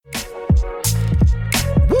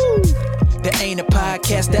ain't a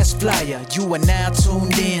podcast that's flyer. You are now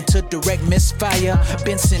tuned in to Direct Misfire.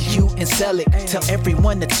 Benson, Hugh, and Selick. Tell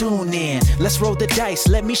everyone to tune in. Let's roll the dice.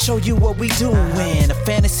 Let me show you what we doing. A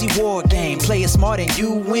fantasy war game. Play it smart and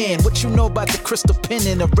you win. What you know about the crystal pen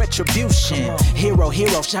and the retribution? Hero,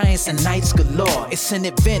 giants, and knights galore. It's an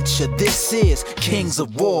adventure. This is Kings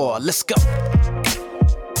of War. Let's go.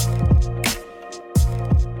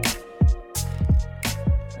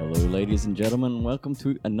 Hello, ladies and gentlemen. Welcome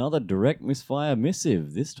to another Direct Misfire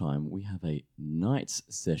Missive. This time we have a Knights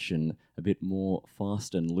session, a bit more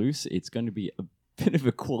fast and loose. It's going to be a bit of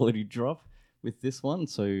a quality drop with this one,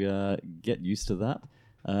 so get used to that.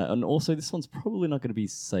 And also, this one's probably not going to be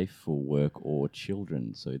safe for work or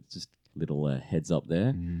children, so it's just a little heads up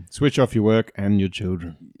there. Switch off your work and your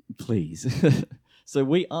children. Please. So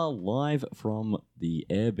we are live from the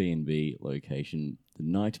Airbnb location the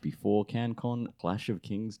night before CanCon Clash of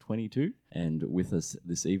Kings 22. And with us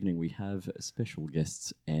this evening, we have special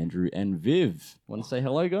guests Andrew and Viv. Want to say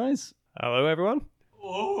hello, guys? Hello, everyone.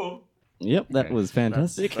 Yep, that was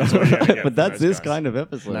fantastic. That's what you're gonna get But from that's those this guys. kind of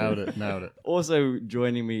episode. Nailed it. Also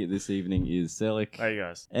joining me this evening is Selick Hey,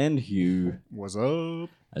 guys. and Hugh What's up?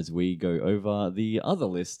 as we go over the other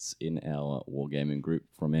lists in our Wargaming group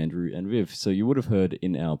from Andrew and Viv. So you would have heard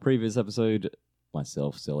in our previous episode,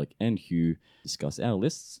 myself, Selick, and Hugh discuss our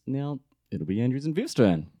lists. Now it'll be Andrew's and Viv's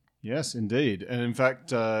turn. Yes, indeed. And in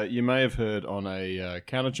fact, you may have heard on a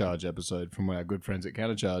Countercharge episode from our good friends at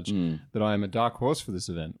Countercharge that I am a dark horse for this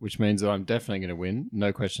event, which means that I'm definitely going to win,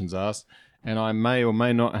 no questions asked. And I may or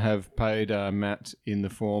may not have paid Matt in the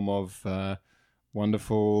form of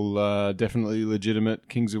wonderful, definitely legitimate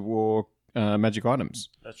Kings of War magic items.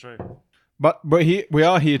 That's true. But we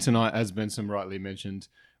are here tonight, as Benson rightly mentioned,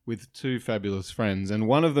 with two fabulous friends, and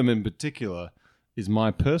one of them in particular is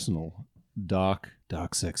my personal dark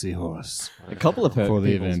sexy horse. A couple of For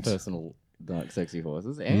the people's event. personal dark sexy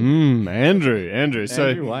horses. And Andrew. So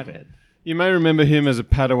Andrew Whitehead. you may remember him as a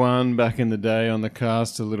Padawan back in the day on the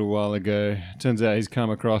cast a little while ago. Turns out he's come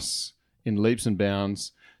across in leaps and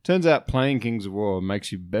bounds. Turns out playing Kings of War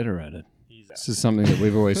makes you better at it. This is something that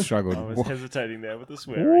we've always struggled I was with. hesitating there with the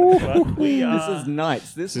swearing. But we This is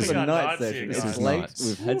nights. This is is a got night nights session. here, It's guys. late. Nights.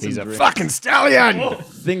 We've had He's some a drinks. fucking stallion!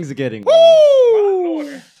 Things are getting...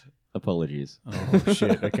 Apologies. Oh,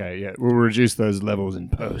 shit. Okay, yeah. We'll reduce those levels in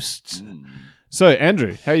post. So,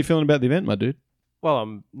 Andrew, how are you feeling about the event, my dude? Well,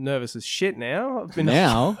 I'm nervous as shit now. I've been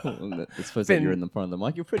Now, it's supposed that Been- you're in the front of the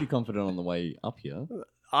mic. You're pretty confident on the way up here.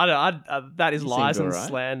 that is You lies seemed and alright.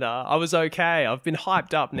 slander. I was okay. I've been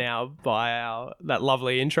hyped up now by that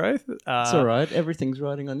lovely intro. It's all right. Everything's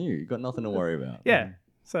riding on you. You've got nothing to worry about. Yeah.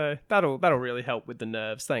 So that'll really help with the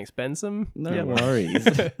nerves. Thanks, Benson. No Yep. worries.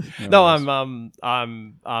 No,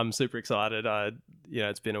 I'm super excited.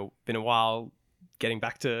 It's been a while getting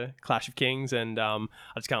back to Clash of Kings, and I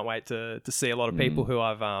just can't wait to see a lot of people who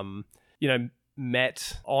I've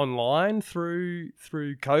met online through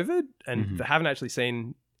COVID and haven't actually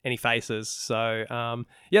seen any faces. So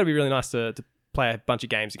it'll be really nice to play a bunch of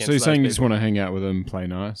games against. So you're those saying you people. just want to hang out with them and play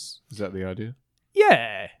nice? Is that the idea?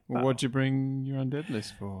 Yeah. Well, what'd you bring your undead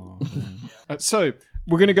list for? So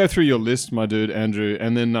we're going to go through your list, my dude, Andrew,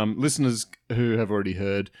 and then listeners who have already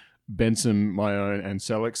heard Benson, my own, and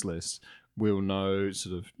Selleck's list will know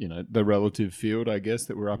sort of, the relative field, I guess,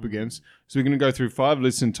 that we're up against. So we're going to go through 5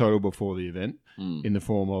 lists in total before the event in the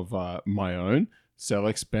form of my own,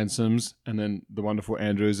 Selleck's, Benson's, and then the wonderful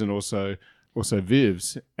Andrew's, and also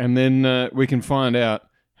Viv's. And then we can find out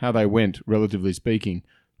how they went, relatively speaking.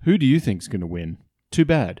 Who do you think's going to win? Too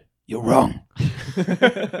bad. You're wrong.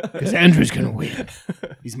 Because Andrew's going to win.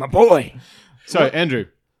 He's my boy. So, Andrew,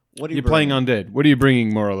 What are you're playing undead. What are you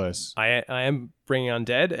bringing, more or less? I am bringing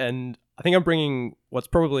undead, and I think I'm bringing what's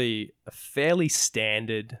probably a fairly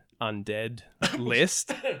standard undead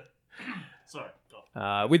list.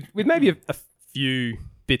 Sorry. With maybe a few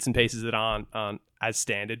bits and pieces that aren't as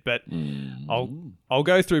standard, but I'll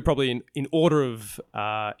go through probably in order of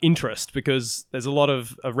interest, because there's a lot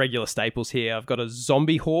of regular staples here. I've got a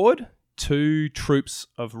zombie horde, 2 troops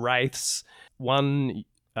of wraiths, 1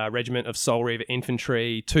 regiment of Soul Reaver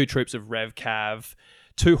infantry, 2 troops of Rev Cav,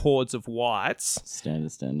 2 hordes of whites.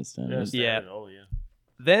 Standard. Yeah.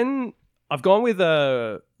 Then I've gone with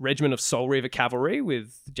a regiment of Soul Reaver cavalry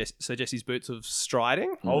with Sir Jesse's boots of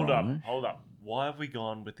striding. Hold up. Why have we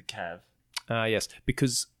gone with the Cav? Yes,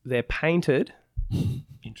 because they're painted,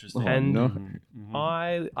 Interesting. and no.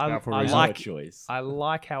 I Cavalry. like choice. I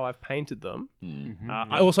like how I've painted them. Mm.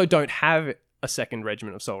 I also don't have a second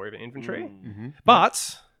regiment of Soul Reaver infantry,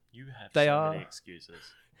 but You have They so are- many excuses.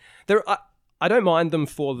 I don't mind them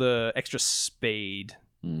for the extra speed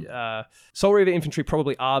Soul Reaver Infantry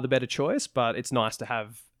probably are the better choice, but it's nice to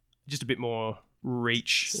have just a bit more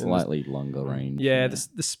reach. Slightly longer range. Yeah,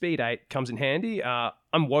 the Speed 8 comes in handy.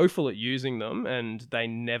 I'm woeful at using them, and they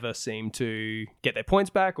never seem to get their points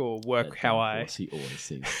back or work how I... He always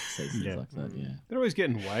says things like that, yeah. They're always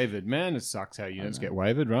getting wavered. Man, it sucks how units get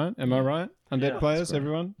wavered, right? Am I right? Undead players,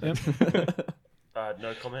 everyone? Yep.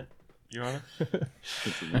 No comment, Your Honor.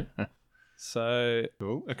 So...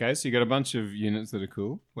 Cool. Okay, so you got a bunch of units that are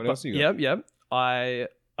cool. What else you got? Yep.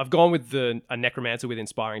 I've gone with a Necromancer with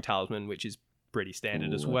Inspiring Talisman, which is pretty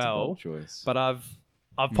standard Ooh, as that's a well. bold choice. But I've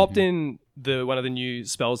popped in one of the new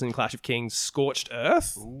spells in Clash of Kings, Scorched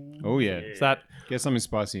Earth. Oh, yeah. So that Get something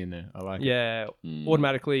spicy in there. I like it.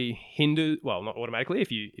 automatically hinders. Well, not automatically.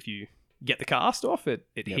 If you get the cast off, it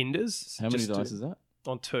hinders. How many just dice is that?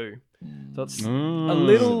 on 2. So it's Mm. a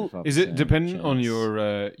little. Is it dependent on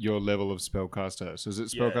chance. your level of spellcaster? So is it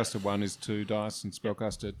spellcaster 1 is 2 dice and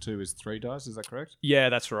spellcaster 2 is 3 dice? Is that correct? Yeah,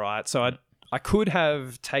 that's right. So I could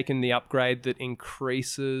have taken the upgrade that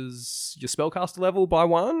increases your spellcaster level by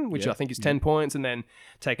 1, which I think is 10 points, and then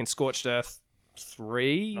taken Scorched Earth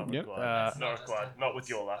 3. Not Yep. required. Not required. Not with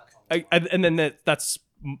your luck. And then that's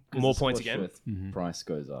more The points Scorched again. Earth price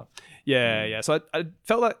goes up. Yeah. So I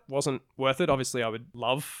felt that wasn't worth it. Obviously, I would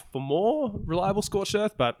love for more reliable Scorched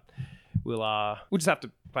Earth, but we'll just have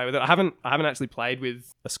to play with it. I haven't actually played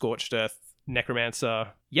with a Scorched Earth Necromancer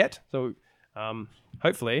yet, so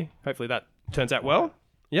hopefully that turns out well.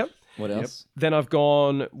 Yep. What else? Then I've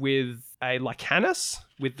gone with a Lycanus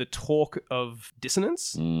with the Talk of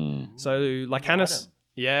Dissonance. So Lycanus,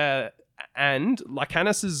 and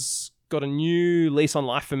Lycanus has got a new lease on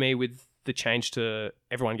life for me with the change to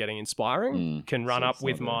everyone getting inspiring. Can run So up it's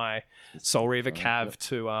with not my Soul Reaver Cav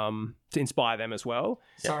to inspire them as well.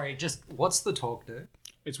 Sorry, just what's the talk do?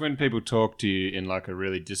 It's when people talk to you in like a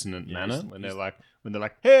really dissonant manner. When they're like,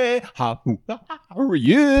 hey, how are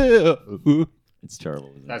you? It's terrible,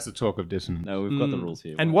 isn't it? That's the talk of dissonance. No, we've got the rules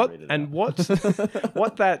here. And We'll what read it out.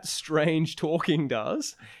 what that strange talking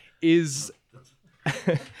does is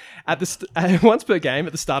once per game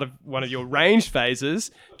at the start of one of your ranged phases,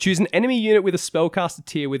 choose an enemy unit with a spellcaster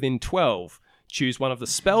tier within 12. Choose one of the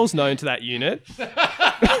spells known to that unit.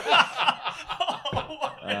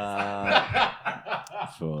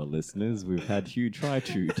 For listeners, we've had Hugh try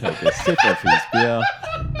to take a sip of his beer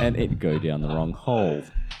and it go down the wrong hole.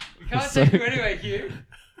 We can't take you anyway, Hugh.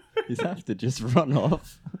 You have to just run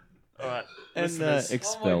off All right. and listeners,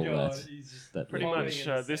 expel God, that. he's just that pretty liquid.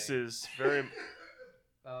 much this is very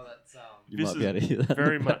Oh, that's You this might be able to is hear that.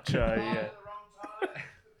 very much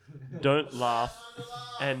don't laugh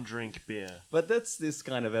and drink beer. But that's this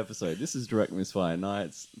kind of episode. This is Direct Misfire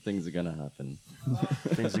Nights. Things are going to happen.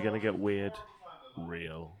 Things are gonna get weird.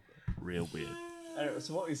 Real weird.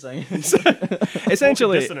 So what we're saying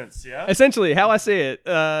Essentially, Dissonance, yeah? essentially, how I see it,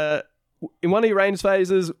 in one of your range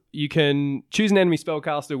phases, you can choose an enemy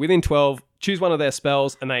spellcaster within 12, choose one of their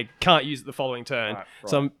spells, and they can't use it the following turn. Right.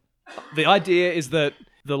 So the idea is that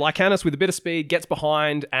the Lycanus with a bit of speed gets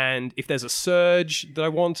behind, and if there's a surge that I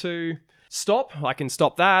want to stop, I can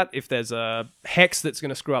stop that. If there's a hex that's going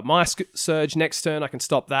to screw up my surge next turn, I can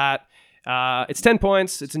stop that. It's 10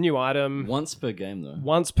 points. It's a new item. once per game, though.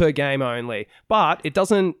 Once per game only. But it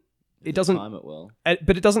doesn't Time it well.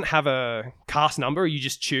 but it doesn't have a cast number. You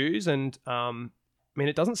just choose, and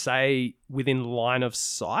it doesn't say within line of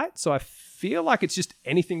sight. So I feel like it's just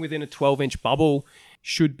anything within a 12-inch bubble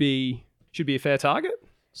should be a fair target.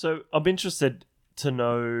 So I'm interested to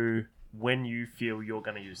know when you feel you're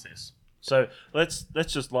going to use this. So let's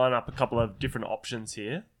just line up a couple of different options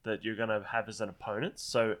here that you're going to have as an opponent.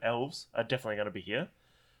 So elves are definitely going to be here.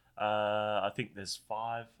 I think there's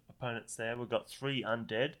 5 opponents there. We've got 3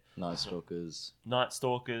 undead, Night Stalkers. Night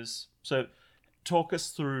Stalkers. So talk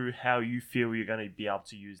us through how you feel you're going to be able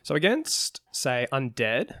to use. So against, say,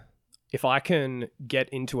 undead, if I can get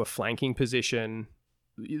into a flanking position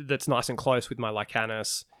that's nice and close with my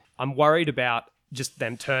Lycanus, I'm worried about just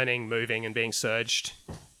them turning, moving, and being surged.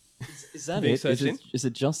 Is that Being it? surged in? Is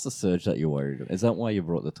it just the surge that you're worried about? Is that why you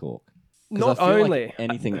brought the talk? 'Cause Not I feel only. like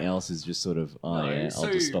anything else is just sort of, No, I'll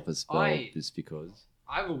so just stop a spell I- just because.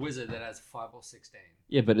 I have a wizard that has 5 or 16.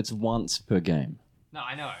 Yeah, but it's once per game. No,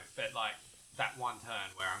 I know, but like that one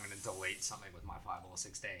turn where I'm going to delete something with my 5 or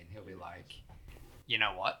 16, he'll be like, you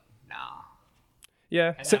know what? Nah.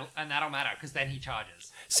 Yeah. And, So, that'll matter because then he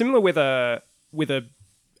charges. similar with a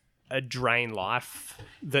drain life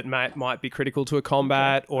that might be critical to a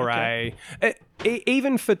combat or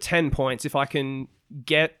even for 10 points, if I can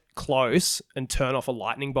get close and turn off a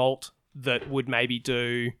lightning bolt that would maybe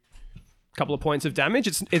do a couple of points of damage,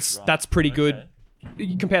 that's pretty good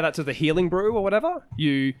you compare that to the healing brew or whatever.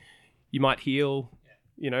 You might heal,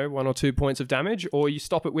 1 or 2 points of damage, or you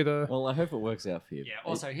stop it with a. Well, I hope it works out for you. Yeah.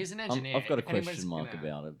 Also, he's an engineer. I've got a If anybody's question mark gonna-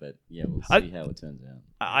 about it, but yeah, we'll I- see how it turns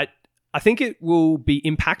out. I think it will be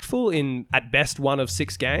impactful in at best 1 of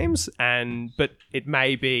 6 games, but it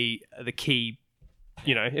may be the key.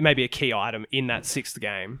 It may be a key item in that 6th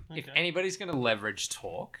game. If anybody's going to leverage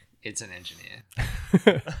talk, it's an engineer.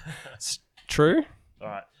 It's true. All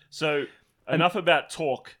right. So enough about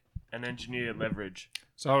talk and engineer leverage.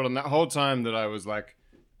 So hold on, that whole time that I was like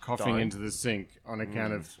coughing Dying? into the sink on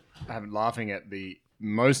account of laughing at the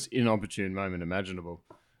most inopportune moment imaginable,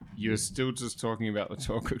 you're still just talking about the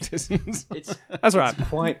talk of distance. That's right.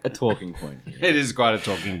 Quite a talking point here. It is quite a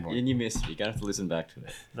talking point. And you missed it. You're going to have to listen back to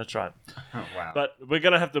it. That's right. Oh, wow. But we're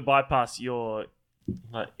going to have to bypass your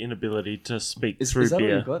inability to speak Is through that all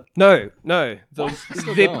beer. you got? No. The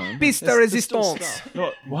Still going. piste de There's still resistance.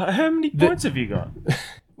 stuff. How many points have you got?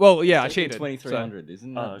 Well, yeah, I It's like cheated. 2300,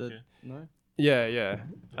 isn't that Oh, the... okay. No? Yeah.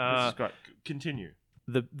 This is great. Continue.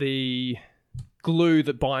 The glue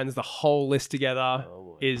that binds the whole list together Oh,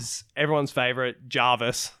 boy. is everyone's favorite,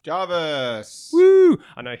 Jarvis. Jarvis! Woo!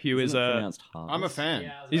 I know Hugh is Isn't it a pronounced Harvest? I'm a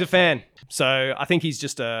fan. he's a fan, so I think he's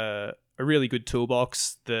just a really good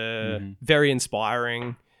toolbox. Very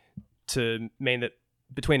inspiring to mean that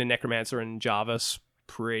between a Necromancer and Jarvis,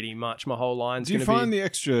 pretty much my whole line's Do you going to find be. the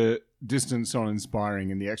extra distance on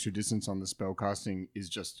inspiring and the extra distance on the spell casting is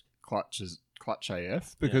just clutch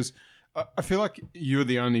AF? Because I feel like you're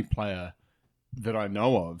the only player that I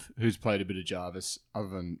know of who's played a bit of Jarvis other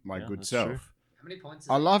than my good that's self. true. How many points? Is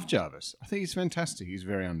I it? love Jarvis. I think he's fantastic. He's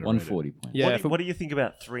very underrated. 140 points. Yeah, What do you think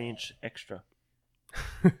about 3-inch extra?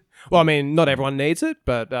 well, I mean, not everyone needs it,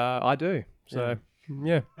 but I do. So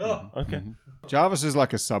yeah, Okay. Jarvis is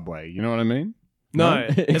like a Subway. You know what I mean? no,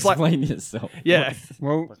 it's like Explain yourself. yeah,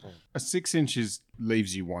 Well, a 6 inches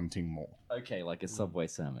leaves you wanting more. Okay, like a Subway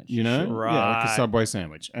sandwich. You know? Sure. Yeah, like a Right. Subway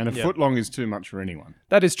sandwich. And a Yep. foot long is too much for anyone.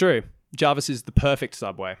 that is true. Jarvis is the perfect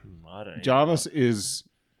Subway. I don't Jarvis is,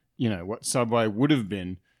 what Subway would have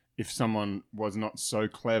been if someone was not so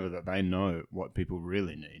clever that they know what people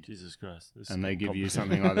really need. Jesus Christ. This And is they give you complicated.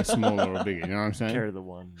 something either smaller or bigger. You know what I'm saying? Carry the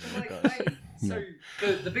one. Like, guys. hey, so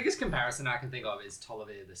the biggest comparison I can think of is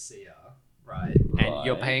Tolliver the Seer, right? And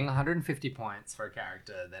you're Right. paying 150 points for a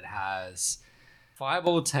character that has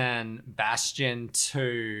Fireball 10, Bastion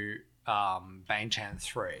 2, Banechant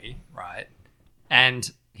 3, right?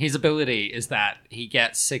 And his ability is that he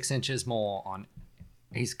gets 6 inches more on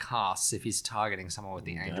his casts if he's targeting someone with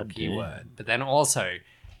the Angel God keyword. But then also,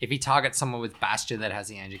 if he targets someone with Bastion that has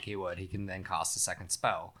the Angel keyword, he can then cast a second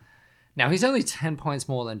spell. Now, he's only 10 points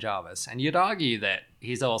more than Jarvis, and you'd argue that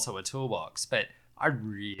he's also a toolbox, but I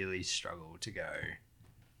really struggle to go,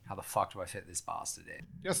 how the fuck do I fit this bastard in?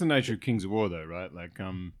 That's the nature of Kings of War, though, right? Like,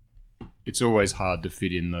 it's always hard to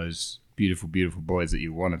fit in those beautiful, beautiful boys that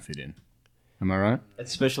you want to fit in. Am I right?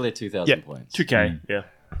 Especially at 2,000 Yeah. points. 2K, yeah.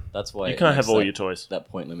 That's why You it can't makes have all that- your toys. That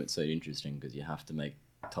point limit so interesting because you have to make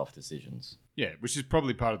tough decisions. Yeah, which is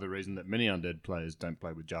probably part of the reason that many undead players don't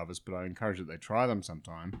play with Jarvis, but I encourage that they try them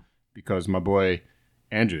sometime because my boy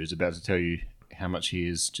Andrew is about to tell you how much he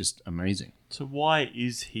is just amazing. So why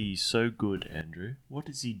is he so good, Andrew? What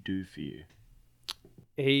does he do for you?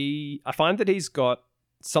 I find that he's got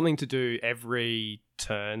something to do every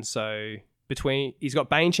turn. So he's got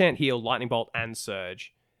Banechant, Heal, Lightning Bolt, and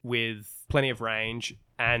Surge with plenty of range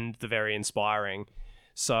and the very inspiring.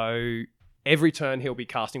 So every turn he'll be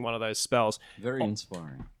casting one of those spells. Very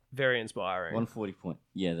inspiring. Very inspiring. 140 point.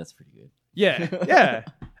 Yeah, that's pretty good. Yeah.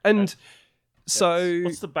 And so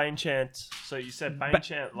What's the Banechant? So you said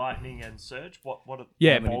Banechant, Lightning, and Surge. What are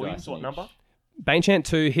Yeah, what but- volumes? What number? Banechant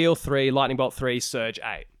 2, Heal 3, Lightning Bolt 3, Surge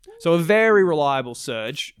 8. So a very reliable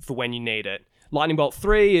Surge for when you need it. Lightning Bolt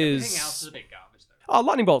 3 Everything else is is... a bit garbage, though.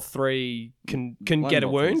 Lightning Bolt 3 can get a Lightning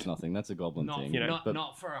bolt wound. is nothing. That's a goblin Not, thing. not, but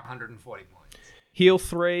not for 140 points. Heal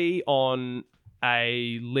 3 on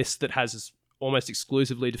a list that has almost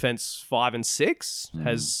exclusively defense 5 and 6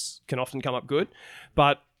 can often come up good.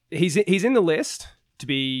 But he's in the list to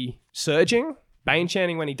be surging,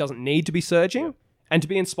 Banechanting when he doesn't need to be surging, and to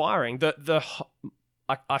be inspiring.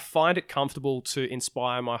 I find it comfortable to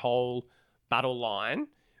inspire my whole battle line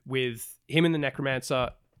with him and the Necromancer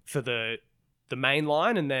for the main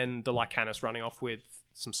line, and then the Lycanus running off with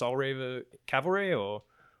some Soul Reaver cavalry or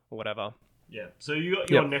whatever. Yeah. So you got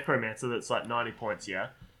your Yep. Necromancer that's like 90 points, yeah?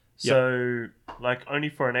 So, like, only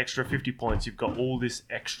for an extra 50 points, you've got all this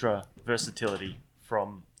extra versatility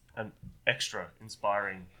from an extra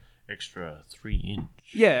inspiring, extra 3-inch.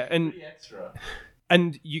 Yeah, and Extra.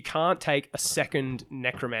 And you can't take a second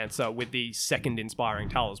Necromancer with the second Inspiring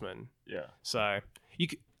Talisman. Yeah. So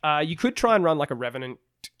you could try and run like a Revenant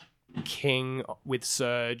King with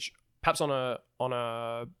Surge, perhaps on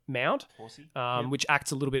a mount, Horsey. which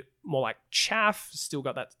acts a little bit more like Chaff. Still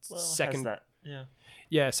got that Well, second, has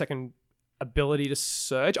that. second ability to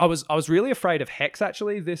surge. I was really afraid of Hex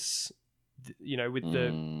actually. This, with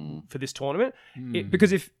the for this tournament,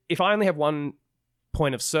 because if I only have one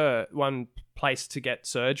point of one place to get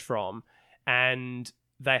surge from, and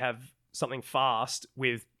they have something fast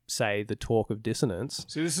with, say, the Talk of Dissonance.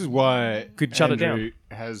 See, this is why Could shut it Andrew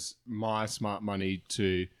has my smart money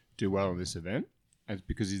to do well in this event, and it's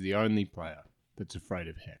because he's the only player that's afraid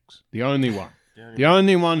of Hex. The only one. The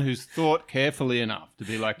only one who's thought carefully enough to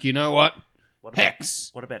be like, you know what? Hex.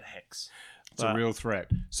 What about Hex? It's a real threat.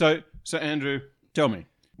 So Andrew, tell me,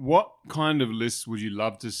 what kind of lists would you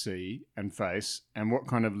love to see and face, and what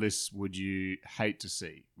kind of lists would you hate to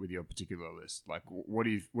see with your particular list? Like, what do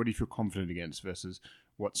you feel confident against versus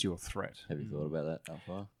what's your threat? Have you thought about that,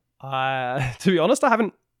 Alpha? To be honest, I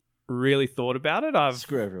haven't really thought about it.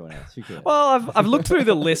 Screw everyone else. You can. Well, I've looked through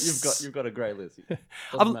the lists. You've got a great list.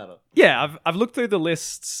 Doesn't matter. Yeah, I've looked through the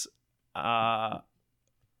lists. That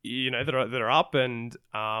are up, and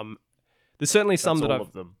there's certainly some That's that all I've.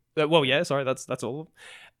 of them. Well, yeah, sorry, that's all.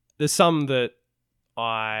 There's some that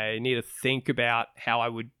I need to think about how I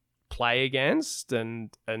would play against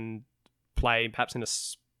and play perhaps in a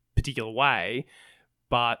particular way,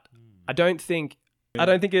 but I don't think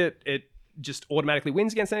it just automatically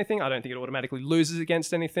wins against anything. I don't think it automatically loses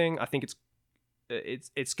against anything. I think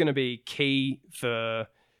it's going to be key for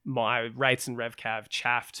my Wraiths and RevCav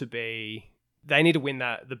Chaff to be. They need to win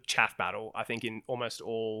the Chaff battle, I think, in almost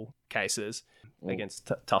all cases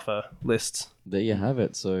against tougher lists. There you have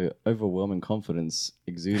it. So overwhelming confidence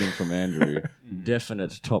exuding from Andrew.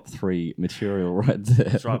 Definite top 3 material right there.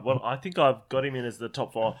 That's right. Well, I think I've got him in as the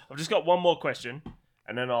top 4. I've just got one more question,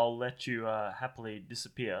 and then I'll let you happily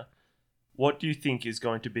disappear. What do you think is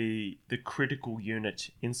going to be the critical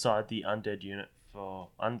unit inside the undead unit for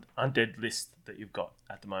undead list that you've got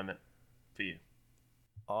at the moment for you?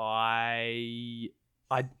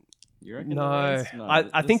 You reckon No. the Wraiths?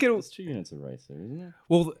 I think it'll- There's 2 units of Wraiths there, isn't there?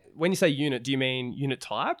 Well, when you say unit, do you mean unit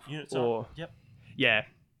type? Unit or type? Yep. yeah,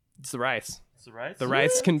 it's the Wraiths. It's the Wraiths. The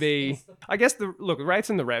Wraiths can be, I guess the Wraiths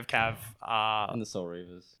and the RevCav are And the Soul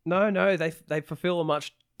Reavers. no, they fulfill a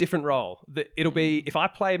much different role. It'll be if I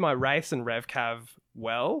play my Wraiths and RevCav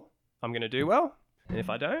well, I'm going to do well, and if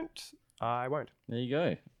I don't, I won't. There you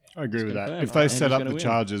go. I agree with that. confirmed. If they Andrew's set up gonna the win.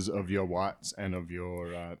 charges of your whites and of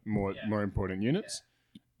your more important units,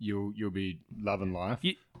 you'll be loving life.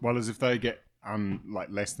 Whereas if they get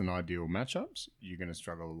less than ideal matchups, you're going to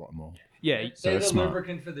struggle a lot more. Yeah, So They're that's the smart.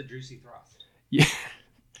 lubricant for the juicy thrust. yeah.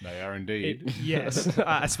 They are indeed. Yes,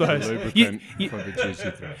 I suppose. Lubricant for the juicy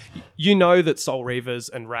thrust. You know that Soul Reavers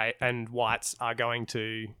and Whites are going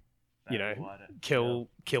to, Wider. kill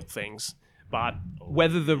things, but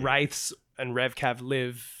whether the Wraiths and RevCav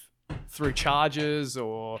live through charges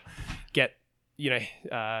or get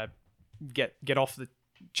off the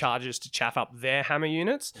charges to chaff up their hammer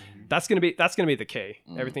units, that's gonna be the key.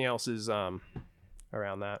 Everything else is around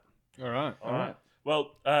that. All right. All right.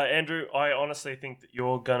 Well, Andrew, I honestly think that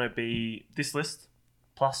you're going to be this list,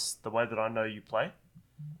 plus the way that I know you play.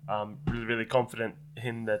 Really, really confident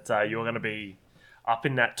in that you're going to be up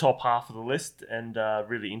in that top half of the list, and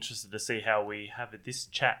really interested to see how we have this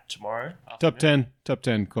chat tomorrow. Top 10,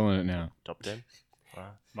 calling it now. Top 10.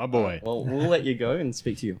 My boy. Well, we'll let you go and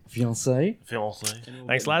speak to your fiancé. Fiancé.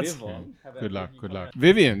 Thanks, lads. Good luck.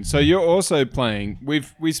 Vivian, so you're also playing.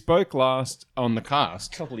 We spoke last on the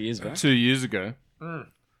cast A couple of years back. 2 years ago.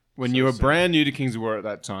 When you were brand new to Kings of War at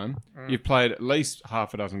that time. You've played at least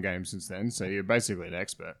half a dozen games since then, so you're basically an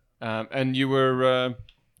expert. And you were,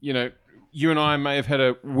 you and I may have had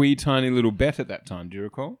a wee tiny little bet at that time. Do you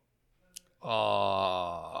recall?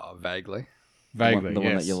 Vaguely. Vaguely, The one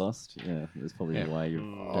that yes. you lost? Yeah, that's probably Yeah. why you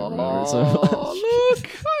don't remember it so much. Oh, look,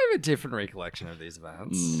 I have a different recollection of these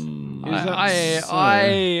events. Mm. Is that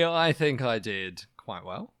so? I think I did quite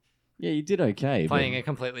well. Yeah, you did okay. Playing a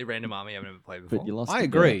completely random army I've never played before. but you lost I the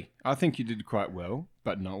agree. I think you did quite well,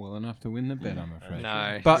 but not well enough to win the bet, I'm afraid.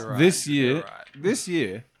 No, But you're right, this you're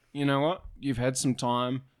year, right. you know what? You've had some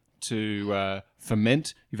time to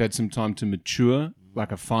ferment. You've had some time to mature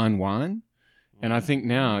like a fine wine. And I think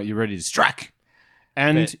now you're ready to strike.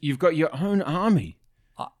 And But- you've got your own army.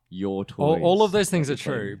 Your toys. All of those things are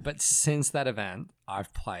true, but since that event,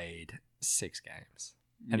 I've played 6 games.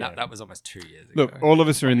 And Yeah. that was almost 2 years ago. Look, all of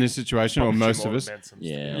us are in this situation, or most of us.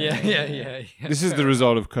 Yeah. Yeah. This is the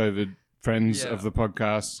result of COVID friends of the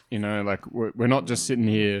podcast. You know, like we're not just sitting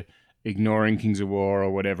here ignoring Kings of War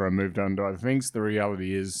or whatever and moved on to other things. The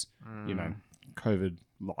reality is, you know, COVID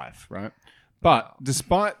life, right? But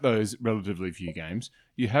despite those relatively few games,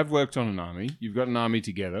 you have worked on an army. You've got an army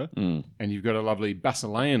together, and you've got a lovely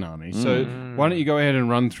Basilean army. So why don't you go ahead and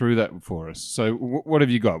run through that for us? So what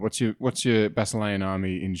have you got? What's your Basilean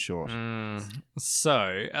army in short?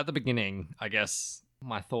 So at the beginning, I guess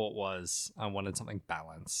my thought was I wanted something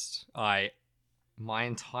balanced. My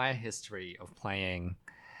entire history of playing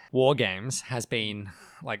war games has been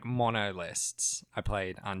like mono lists. I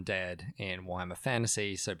played Undead in Warhammer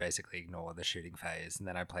Fantasy, so basically ignore the shooting phase, and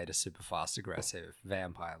then I played a super fast aggressive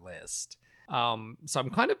vampire list. So I'm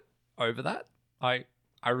kind of over that. I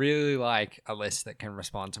really like a list that can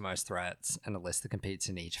respond to most threats and a list that competes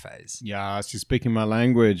in each phase. Yes, you're speaking my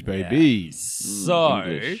language, baby. So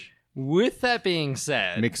English. with that being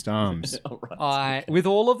said, Mixed arms. with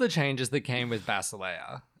all of the changes that came with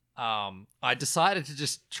Basilea, I decided to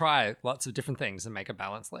just try lots of different things and make a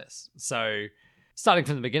balanced list. So, starting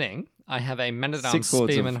from the beginning, I have a Men-at-Arms 6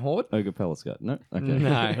 hordes Spearman of Horde. Ogre Pelasgard. No?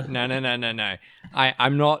 Okay. No.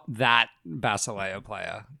 I'm not that Basilea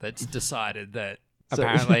player that's decided that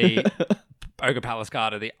apparently Ogre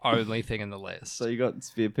Pelasgard are the only thing in the list. So you got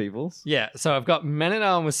Spear Peoples. Yeah, so I've got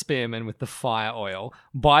Men-at-Arms with Spearmen with the Fire Oil.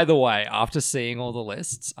 By the way, after seeing all the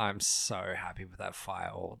lists, I'm so happy with that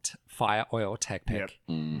Fire Oil tech pick.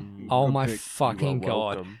 Yep. Oh Good my pick. fucking You are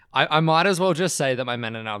god. welcome. I might as well just say that my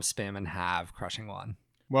Men-at-Arms Spearmen have Crushing One.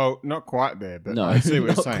 Well, not quite there, but No, I see what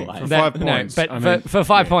you're not saying. quite. For That- 5 points. No, but I mean, for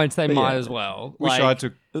 5 yeah. points, they But might yeah. as well. Wish Like, I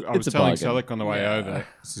took. I it's was a telling bargain. Selleck on the way Yeah. over.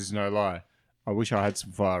 This is no lie. I wish I had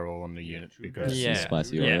some fire all on the unit because Yeah.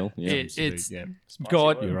 Spicy yeah. oil. Yeah. It's yeah.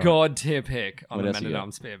 god You're right. god tier pick on What the else you got?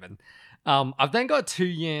 Men-at-Arms Spearmen. I've then got 2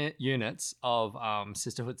 units of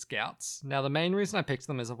Sisterhood Scouts. Now, the main reason I picked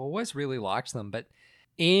them is I've always really liked them, but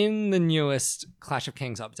in the newest Clash of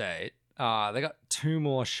Kings update, they got 2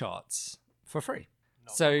 more shots for free.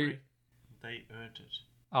 So, They earned it.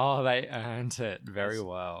 oh, they earned it very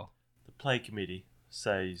well. The play committee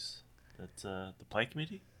says that the play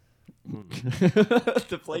committee,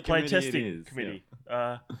 the play testing committee.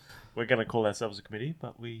 We're going to call ourselves a committee,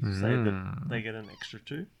 but we say that they get an extra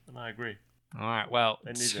 2, and I agree. All right, well,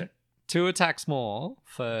 They need it. 2 attacks more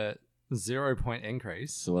for 0 point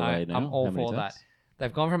increase. So what are they now? I'm all How many for that. attacks?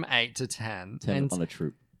 They've gone from 8 to 10. 10 and on a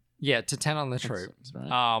troop. yeah, to 10 on the troop. That's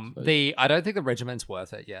right, I suppose. I don't think the regiment's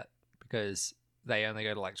worth it yet because they only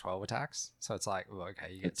go to like 12 attacks. So it's like, well,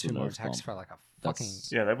 okay, you get It's 2 the more nerf attacks bump. for like a That's-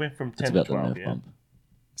 fucking. Yeah, they went from It's 10 to about the 12, nerf yeah. bump.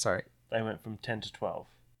 Sorry. They went from 10 to 12.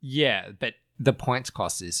 Yeah, but the points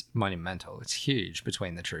cost is monumental. It's huge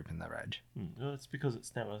between the troop and the reg. Well, it's because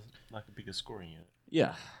it's now like a bigger scoring unit.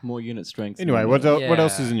 Yeah, more unit strength. Anyway, more- what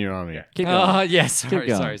else Yeah. is in your army? Keep going. Yeah, sorry.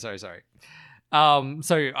 going.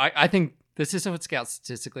 So I think the Sisterhood Scouts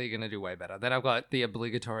statistically are going to do way better. Then I've got the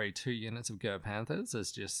obligatory 2 units of Gur Panthers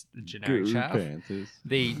as just generic Goo chaff. Panthers.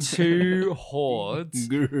 The 2 hordes.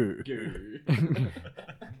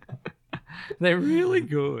 They're really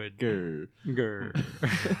good. Goo. Gur.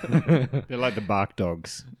 They're like the Bark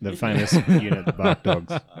Dogs, the famous unit, the Bark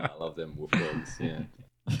Dogs. I love them wolf dogs. Yeah.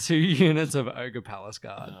 2 units of Ogre Palace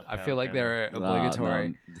Guard. I feel like they're obligatory.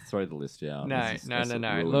 No, throw the list out. No. This is- that's a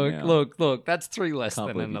ruling Look, now. look. That's 3 less Can't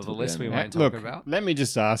than believe you another took list them we out. won't Look, talk about. let me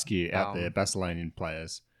just ask you out Um, there, Basilanian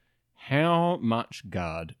players, how much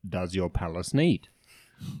guard does your palace need?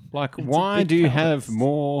 Like, why big do you palace. have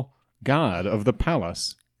more guard of the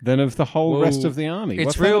palace than of the whole Well, rest of the army? It's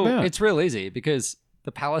What's real. that about? It's real easy because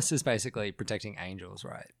the palace is basically protecting angels,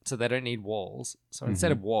 right? So they don't need walls. So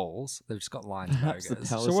instead of walls, they've just got lines of Perhaps the ogres.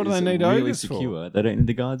 palace So what do is they need really ogres for? secure. They don't need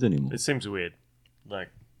the guards anymore. It seems weird. Like,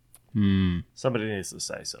 somebody needs to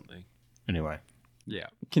say something. Anyway, Yeah.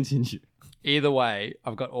 Continue. Either way,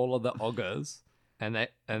 I've got all of the ogres, and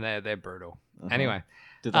they're brutal. Anyway,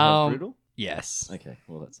 Did they have Um, brutal? yes. Okay,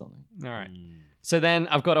 well that's something. All right. So then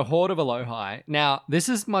I've got a horde of Elohai. Now, this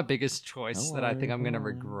is my biggest choice that I think I'm going to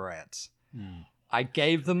regret. I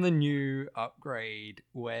gave them the new upgrade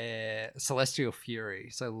where Celestial Fury,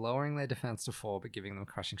 so lowering their defense to 4 but giving them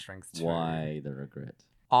crushing strength 2. Why the regret?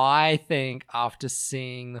 I think after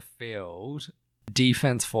seeing the field,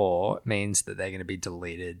 defense 4 means that they're going to be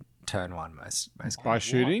deleted turn 1 most by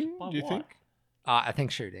shooting, By do you what? think? I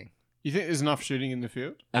think shooting. You think there's enough shooting in the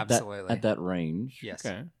field? Absolutely. At that range. Yes.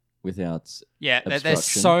 Okay. Without. Yeah, there's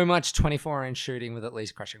obstruction. so much 24-inch shooting with at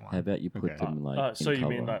least crushing 1. How about you put Okay. them like? So in you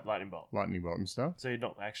mean cover? like lightning bolt? Lightning bolt and stuff. So you're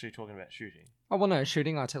not actually talking about shooting? Oh, well, no,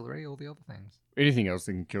 shooting, artillery, all the other things. Anything else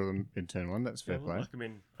that can kill them in turn 1, that's fair Yeah, play. like, I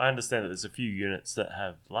mean, I understand that there's a few units that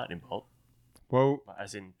have lightning bolt. Well,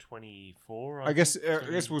 As in 24? I guess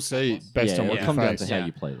we'll see based on what it'll you come down face. to how Yeah.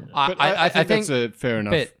 you play them. But I think think that's a fair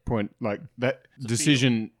enough but- point. Like that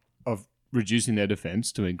decision of reducing their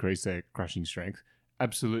defense to increase their crushing strength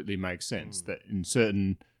absolutely makes sense. That in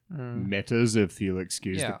certain metas, if you'll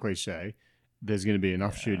excuse the Yeah. cliche, there's going to be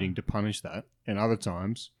enough shooting to punish that, and other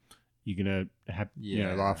times you're going to have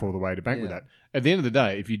laugh all the way to bank with Yeah. that. At the end of the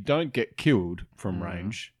day, if you don't get killed from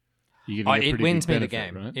range, you're going to get it pretty wins big me the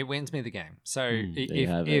benefit, game. right? It wins me the game. So you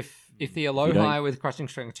have it. if the don't- Alohi with crushing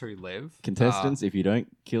strength 2 live, Contestants, if you don't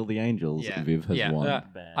kill the angels, Viv has won.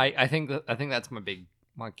 I think that's my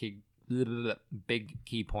big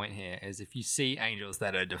key point here is if you see angels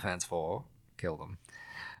that are defense 4, kill them.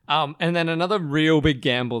 And then another real big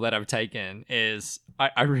gamble that I've taken is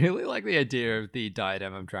I really like the idea of the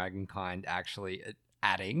Diadem of Dragonkind actually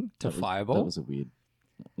adding to Fireball. That was a weird.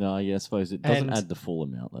 No, yeah, I suppose it doesn't And- add the full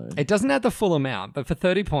amount though. It doesn't add the full amount, but for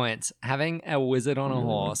 30 points, having a wizard on a Really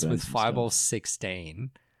horse burns with some Fireball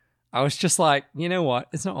 16, I was just like, you know what?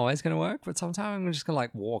 It's not always going to work, but sometimes I'm just going to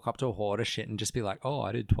like walk up to a horde of shit and just be like, oh,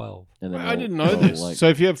 I did 12. And then I they'll- didn't know they'll, this. like, so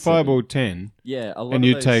if you have seven. Fireball 10, Yeah, a lot and of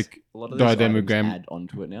you those, take a lot of Diadem those of items Gam- add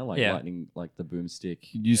onto it now, like Yeah. lightning, like the boomstick.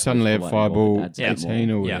 you suddenly have with the lightning bolt, Fireball it adds a bit 18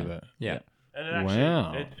 more. or Yeah. whatever. Yeah. And it actually,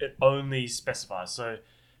 Wow. it only specifies. So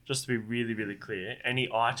just to be really, really clear, any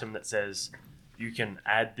item that says you can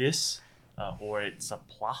add this or it's a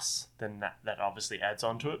plus, then that obviously adds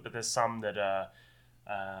onto it. But there's some that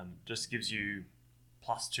just gives you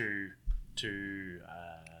 +2 to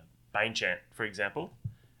Bane Chant, for example.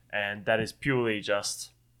 And that is purely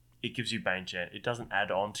just, it gives you Bane Chant. It doesn't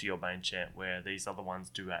add on to your Bane Chant, where these other ones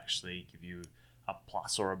do actually give you a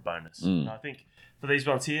plus or a bonus. And I think for these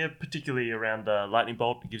ones here, particularly around the Lightning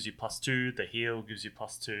Bolt, it gives you +2. The Heal gives you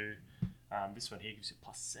 +2. This one here gives you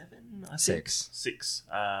 +7, I think. 6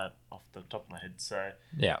 off the top of my head. So,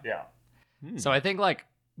 Yeah. yeah. So I think like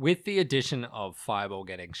with the addition of Fireball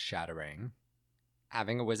getting Shattering,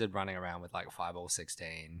 having a wizard running around with like Fireball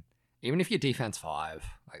 16, even if you're defense 5,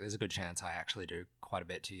 like there's a good chance I actually do quite a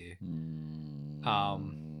bit to you. Is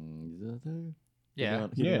that though? Yeah.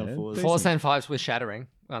 Hitting on Yeah, fours? decent. 4s and 5s with Shattering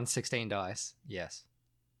on 16 dice. Yes.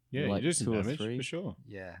 Yeah, Like you do some 2 or damage 3? for sure.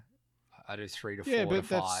 Yeah. I do 3 to 4 Yeah, to but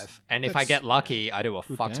that's- 5. And if I that's get lucky, I do a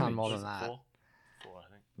good fuck ton damage. more than Is it that. 4? 4, I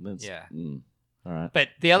think. That's, Yeah. All right. But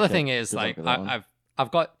the other Okay, thing is, good luck like, with that one. I've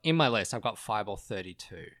got in my list, I've got Fireball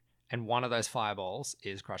 32, and one of those fireballs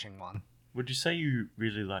is Crushing 1. Would you say you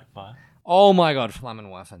really like fire? Oh my god,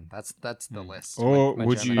 Flammenwerfen. That's the list. Or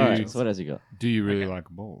would German you- All right. versions. So what else you got? Do you really Okay. like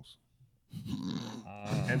balls?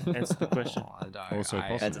 Answer the question. I don't- Also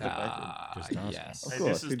I- possible. Just asking. yes. Of Hey,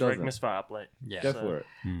 course, this who is does direct that? misfire update. Yeah. Go for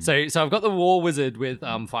it. So I've got the War Wizard with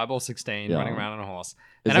Fireball 16 Yeah. running around on a horse. Is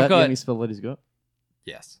and that I've got the only spell that he's got?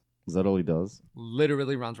 yes. Is that all he does?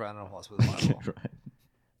 Literally runs around on a horse with a fireball.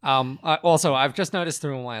 right. Also, I've just noticed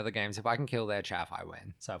through all my other games, if I can kill their chaff, I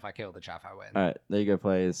win. So if I kill the chaff, I win. All right. There you go,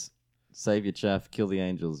 players. Save your chaff. Kill the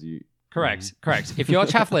angels. You. Correct. If your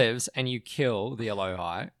chaff lives and you kill the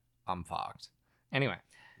Alohi, I'm fucked. Anyway,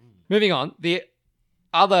 moving on. The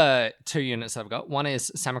other 2 units I've got, one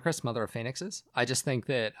is Samacris, Mother of Phoenixes. I just think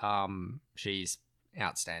that she's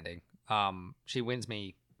outstanding. She wins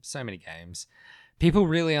me so many games. People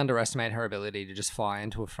really underestimate her ability to just fly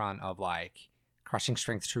into a front of like Crushing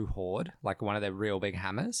Strength True Horde, like one of their real big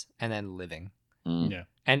hammers, and then living. Yeah.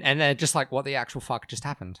 And they're just like, what the actual fuck just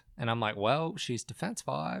happened? And I'm like, well, she's defense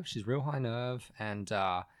 5, she's real high nerve, and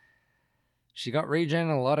she got regen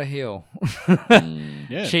and a lot of heal.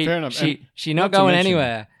 Yeah, she, fair enough. She And she not not to going mention-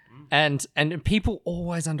 anywhere. And people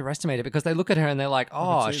always underestimate it because they look at her and they're like,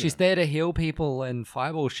 oh, see she's that. there to heal people and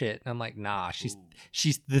fireball shit. And I'm like, nah, she's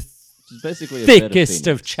the She's basically a better thickest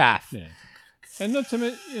of Phoenix. chaff. Yeah. And not to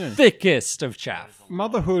mention, Thickest of chaff.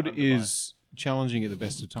 motherhood is challenging at the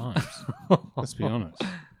best of times. Let's be honest.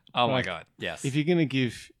 Oh my Like, god, yes. If you're gonna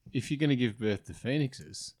give birth to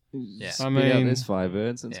phoenixes, Yeah. I Spit out mean, these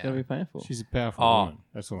Firebirds, and it's Yeah. going to be painful. she's a powerful Oh. woman.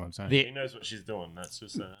 That's all I'm saying. The- He knows what she's doing. That's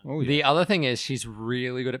just oh yeah. The other thing is she's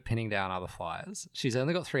really good at pinning down other flyers. She's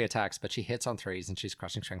only got 3 attacks, but she hits on 3s and she's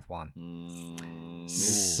crushing strength 1.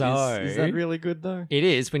 So is that really good though? it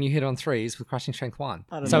is when you hit on 3s with crushing strength 1.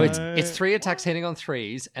 I don't So know. it's 3 attacks hitting on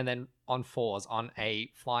 3s and then on 4s on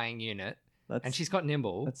a flying unit. That's, And she's got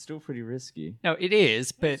nimble. that's still pretty risky. No, it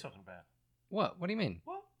is, What are you but talking about? what? What do you mean?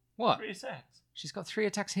 What? What? 3 attacks. She's got 3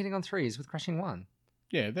 attacks hitting on 3s with crushing 1.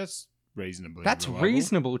 Yeah, that's reasonably. That's reliable.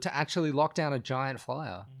 reasonable to actually lock down a giant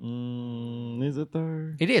flyer. Is it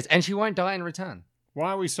though? It is, and she won't die in return.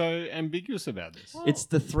 Why are we so ambiguous about this? It's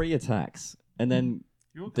the 3 attacks, and then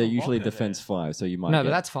they're usually defense 5, so you might No, get but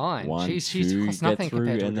that's fine. one, She's two, cost get nothing through,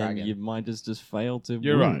 compared to a and then dragon. you might just fail to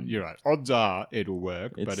You're win. right. You're right. Odds are it'll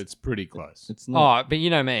work, but It's- it's pretty close. It's not. Oh, but you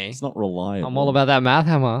know me. It's not reliable. I'm all about that math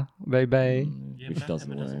hammer, baby. Yeah, which but doesn't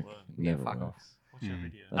that doesn't work. work. Never fuck works. Watch your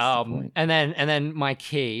video. That's the point. And then my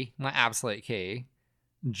absolute key,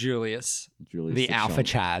 Julius, Julius the Alpha Chunk.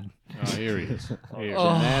 Chad. Oh, here he is. Here he is.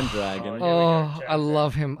 Oh. Man dragon. Here we go, Oh, Jack, I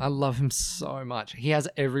love him. I love him so much. He has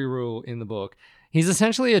every rule in the book. He's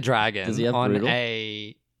essentially a dragon Does he have on brutal?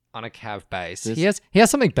 a cav base. Does- he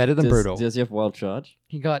has something better than brutal. Does he have wild charge?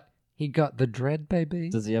 He got the dread, baby.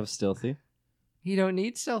 Does he have stealthy? He don't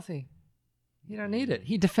need stealthy. You don't need it.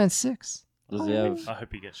 He defends 6. Does he have I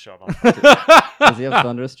hope he gets shot off. Does he have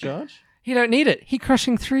thunderous charge? He don't need it. He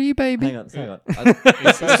crushing 3, baby. Hang on.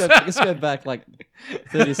 Let's go back like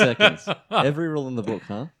 30 seconds. Every rule in the book,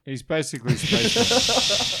 huh? He's basically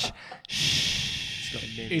space.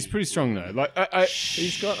 He's pretty strong though. Like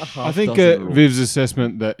He's got a half I think dozen rules. Viv's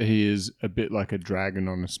assessment that he is a bit like a dragon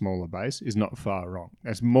on a smaller base is not far wrong.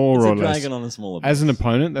 That's more It's or a less. dragon on a smaller As an base.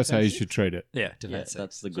 opponent, that's how you should treat it. Yeah, Yeah, defense 6.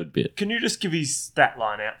 that's the good bit. Can you just give his stat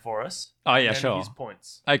line out for us? Oh yeah, And sure. His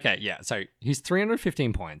points. Okay, yeah. So he's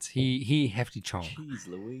 315 points. He hefty chonk. Jeez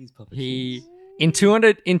Louise, Papa He in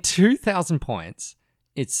 2,000 points.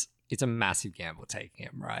 It's a massive gamble taking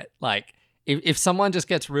him, right? Like if someone just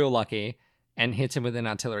gets real lucky and hits him with an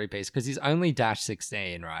artillery piece because he's only dash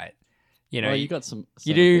 16, right? You know, Well, you got some.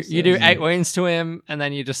 you do sample 8 sets. wounds to him, and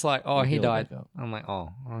then you're just like, oh, You he heal died. back up. I'm like, oh,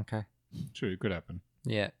 okay, True, could happen.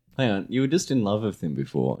 yeah. Hang on, you were just in love with him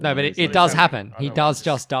before. No, but It's it like- does I happen. He know does what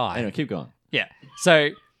just die. Anyway, keep going. Yeah. So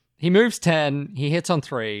he moves 10, he hits on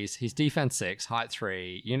 3s, he's defense 6, height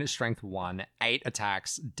 3, unit strength 1, 8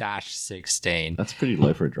 attacks, dash 16. That's pretty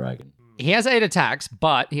low for a dragon. He has 8 attacks,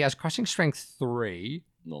 but he has crushing strength 3,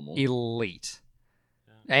 Normal. elite,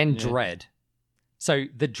 and Yeah. dread. So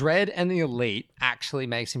the dread and the elite actually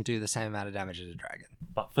makes him do the same amount of damage as a dragon.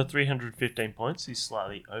 But for 315 points, he's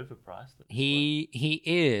slightly overpriced. He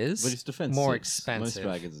is But it's defense more 6. expensive.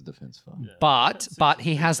 Most dragons are defense 5. Yeah. but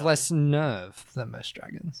he has less nerve than most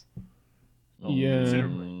dragons. Yeah.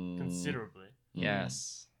 Considerably.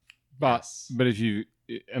 Yes. But Yes. but if you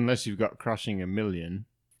unless you've got crushing a million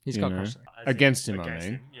He's you got know, crushing. As in against him, I against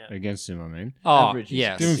mean. him, yeah. Against him, I mean. Oh, Average is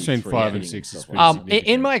yes. Difference between 3 5 and hitting 6 is himself. pretty In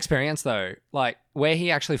significant. my experience, though, like where he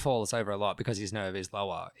actually falls over a lot because his nerve is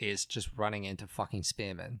lower is just running into fucking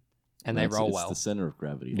spearmen, and they It's- roll it's well. the center of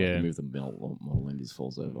gravity. Yeah. Yeah. You move the model and he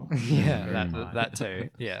falls over. Yeah, that too.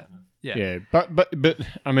 Yeah. Yeah, but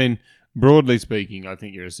I mean, broadly speaking, I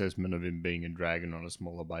think your assessment of him being a dragon on a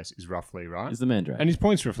smaller base is roughly right, He's the man dragon. and his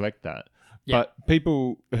points reflect that. Yeah. But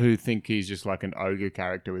people who think he's just like an ogre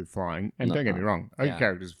character with flying, and No. don't get me wrong, ogre Yeah.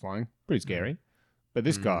 characters flying pretty scary, but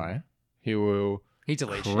this guy, he will He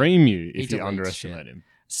deletes shit. cream you He if you deletes underestimate shit. him.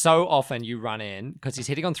 So often you run in because he's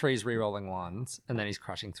hitting on 3s, re-rolling 1s, and then he's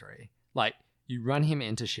crushing 3. Like you run him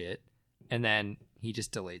into shit, and then he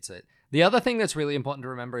just deletes it. The other thing that's really important to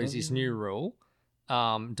remember is his new rule,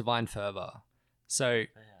 Divine Fervor. So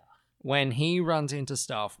when he runs into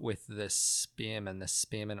stuff with the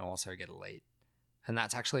spearmen also get elite, and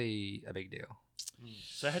that's actually a big deal.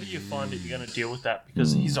 So how do you find that you're going to deal with that?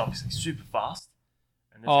 Because he's obviously super fast.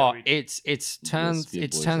 And there's Oh, gonna be- it's turn spear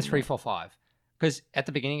it's boys turn and 3, that. 4, 5. Because at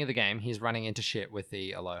the beginning of the game, he's running into shit with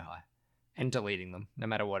the Alohi and deleting them, no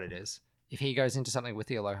matter what it is. If he goes into something with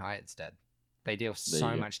the Alohi, it's dead. They deal There so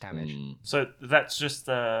you go. much damage. So that's just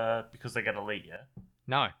because they get elite, yeah?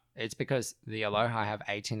 No, it's because the Alohi have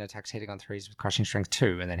 18 attacks hitting on 3s with crushing strength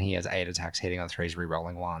 2, and then he has 8 attacks hitting on 3s,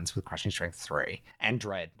 re-rolling 1s with crushing strength 3, and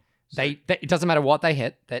dread. It doesn't matter what they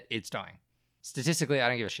hit, that it's dying. Statistically, I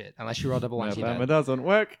don't give a shit unless you roll double ones. You're dead. doesn't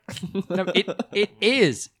work. No, it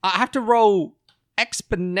is. I have to roll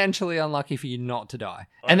exponentially unlucky for you not to die,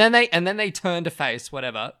 and then they turn to face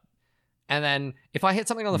whatever, and then if I hit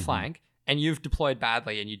something on the flank and you've deployed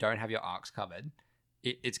badly and you don't have your arcs covered,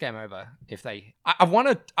 it's game over. If they, I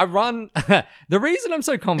run. The reason I'm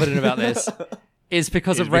so confident about this is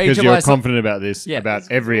because of Rage Because of you're Isolation. confident about this, Yeah. about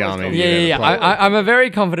every army. Yeah, you've yeah, ever yeah. played. I'm a very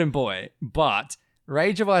confident boy, but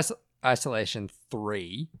Rage of Isolation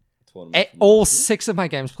 3. All 6 of my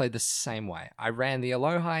games played the same way. I ran the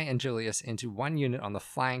Alohi and Julius into one unit on the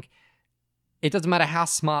flank. It doesn't matter how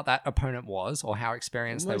smart that opponent was or how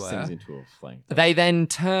experienced Most they things were. into a flank. They then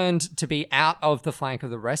turned to be out of the flank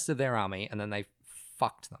of the rest of their army, and then they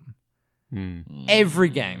fucked them. Every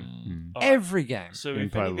game. Alright. Every game. So You can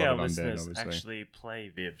if play any a of lot our of undead, listeners obviously. actually play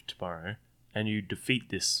Viv tomorrow and you defeat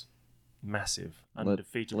this massive, let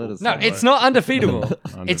undefeatable. us No, combo. it's not undefeatable.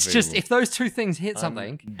 It's just Undefeatable. if those two things hit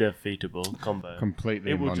something. Undefeatable combo.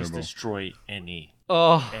 Completely It will just invulnerable. destroy any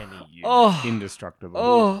Oh, unit. oh, Indestructible.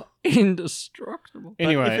 oh, indestructible. But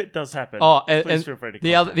Anyway, if it does happen, Oh, please and feel free to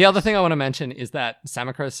the contact other us. thing I want to mention is that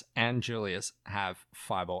Samacris and Julius have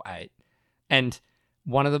Fireball 8. And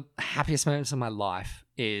one of the happiest moments of my life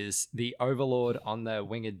is the Overlord on the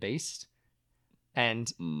Winged Beast.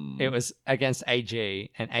 And it was against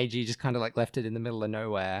AG, and AG just kind of like left it in the middle of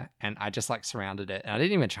nowhere, and I just like surrounded it, and I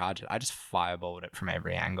didn't even charge it. I just fireballed it from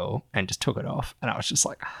every angle and just took it off, and I was just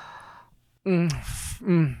like,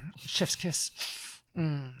 chef's kiss.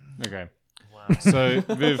 okay. Wow. So,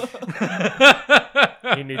 Viv,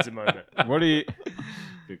 He needs a moment.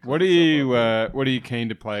 what are you keen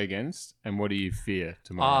to play against, and what do you fear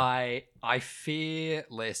tomorrow? I fear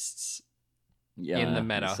lists. Yeah, in the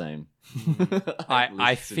meta. Same. I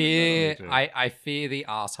Lists in the meta. fear I fear the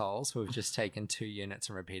assholes who have just taken 2 units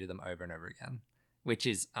and repeated them over and over again, which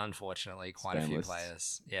is unfortunately quite a Spam few lists.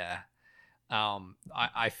 players. Yeah.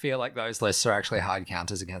 I feel like those lists are actually hard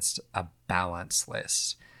counters against a balanced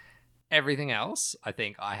list. Everything else, I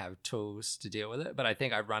think I have tools to deal with it, but I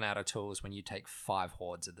think I run out of tools when you take 5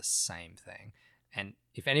 hordes of the same thing. And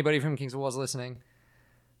if anybody from Kings of War is listening,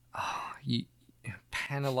 you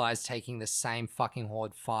penalize taking the same fucking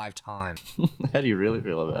horde 5 times. How do you really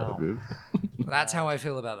feel about it, Viv? That's how I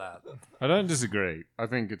feel about that. I don't disagree. I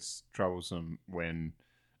think it's troublesome when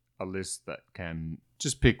a list that can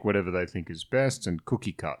just pick whatever they think is best and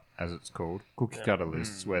cookie cut, as it's called, cookie cutter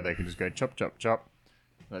lists where they can just go chop, chop, chop.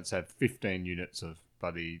 Let's have 15 units of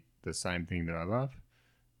bloody the same thing that I love.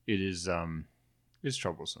 It is it's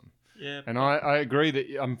troublesome. Yeah. And I agree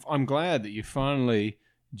that I'm glad that you finally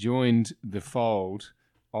joined the fold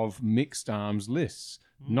of mixed arms lists,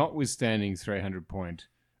 notwithstanding 300-point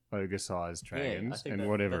ogre-sized dragons and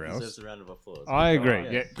whatever else. A round of applause. I agree.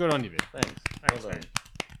 Yes. Yeah, good on you, Viv. Thanks. Thanks, Well man. done.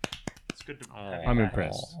 It's good to have you I'm back.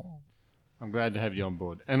 impressed. I'm glad to have you on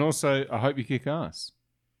board. And also, I hope you kick ass.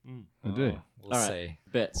 I do. We'll All right. see.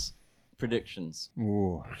 Bets. Predictions.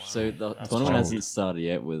 Ooh. So the That's tournament cold. hasn't started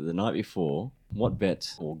yet. With the night before, what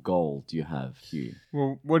bet or goal do you have, Hugh?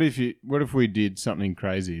 Well, what if we did something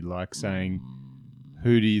crazy, like saying,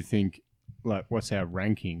 who do you think, like, what's our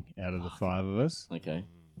ranking out of the 5 of us? Okay.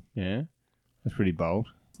 Yeah, that's pretty bold.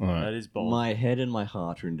 All That right. is bold. My head and my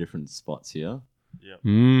heart are in different spots here.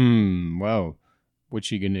 Well, what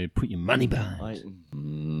you gonna put your money behind?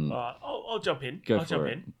 I'll jump in. Go I'll for jump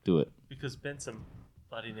it. in Do it. because Benson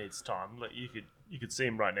bloody needs time. Like you could see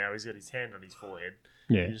him right now. He's got his hand on his forehead.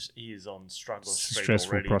 Yeah. He is on struggle street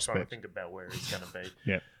Stressful already, trying to prospect. think about where he's going to be.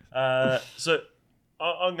 Yeah. So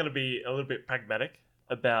I'm going to be a little bit pragmatic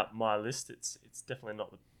about my list. It's definitely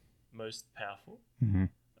not the most powerful. Mhm.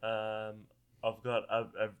 I've got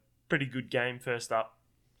a pretty good game first up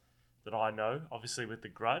that I know, obviously with the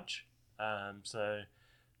Grudge. So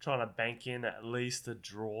trying to bank in at least a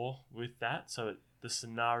draw with that. So the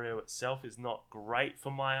scenario itself is not great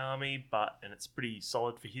for my army, and it's pretty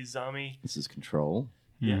solid for his army. This is control.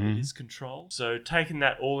 Yeah, it is control. So taking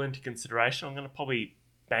that all into consideration, I'm going to probably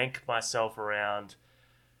bank myself around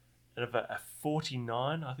a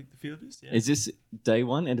 49, I think the field is. Yeah, Is this day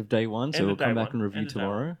one, end of day one? So End we'll of day come back one. and review End of day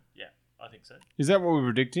tomorrow. one. Yeah, I think so. Is that what we're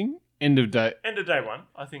predicting? End of day End of day one,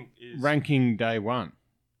 I think is... ranking day 1.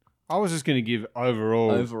 I was just going to give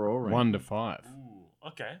overall Overall 1 ranking. to 5, Ooh,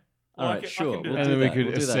 okay. All Well, right, I sure. can do We'll that. and do then we that. could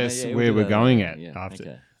We'll do that. assess Yeah, we'll where do we're that going later. at Yeah, after.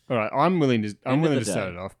 okay. All right, I'm willing to End of the start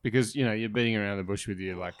day. it off because you're beating around the bush with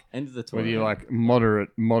your End of the with tournament. your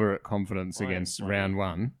moderate confidence I am against sweating. round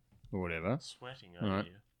 1 or whatever. Sweating over All right.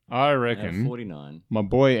 here. I I have reckon 49. my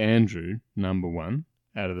boy Andrew, number 1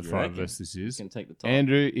 out of the You 5 of reckon? us this You is. can take the top.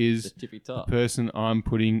 Andrew the is tippy the top. person I'm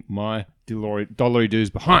putting my dollary dues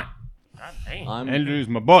behind. God damn. Andrew's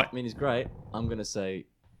my boy. I mean, he's great. I'm going to say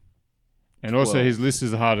And also 12. his list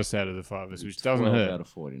is the hardest out of the 5 of us, which doesn't 12 hurt. out of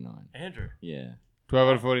 49. Andrew. Yeah. 12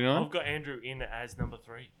 out of 49? I've got Andrew in as number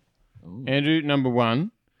 3. Ooh. Andrew, number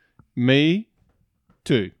 1. Me,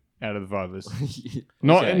 2 out of the 5 of us.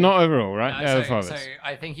 Not Okay. not overall, right? Out of the 5 of So us.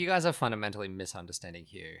 I think you guys are fundamentally misunderstanding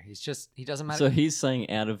Hugh. He doesn't matter. So he's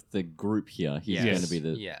saying out of the group here, he's Yes. going to be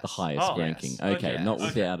the Yes. highest Oh, ranking. yes. Okay, Okay. not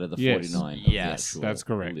with Okay. out of the Yes. 49 of Yes, the actual that's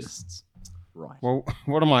correct. lists. Right. Well,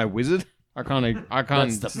 what am I, a wizard? I can't That's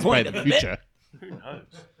the anticipate point the of the future. Who knows?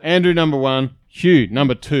 Andrew, number 1. Hugh,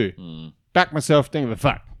 number 2. Mm. Back myself, don't give a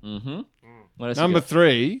fuck. Mm-hmm. What else you Number got?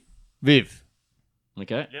 3, Viv.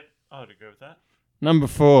 Okay. Yep, I would agree with that. Number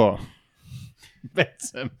 4,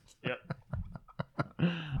 Benson. Yep.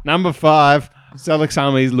 Number 5, Salix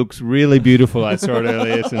Armies looks really beautiful. I saw it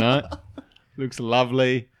earlier tonight. Looks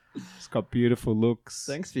lovely. It's got beautiful looks.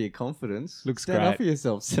 Thanks for your confidence. Looks Stand up great. for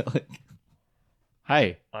yourself, Selleck.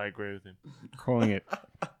 Hey, I agree with him. calling it.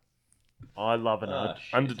 I love an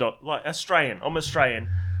shit. underdog. Like Australian. I'm Australian.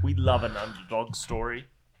 We love an underdog story. I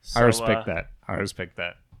So, respect that. I respect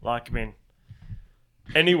that. Like, I mean,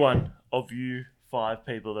 any one of you 5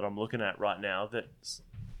 people that I'm looking at right now that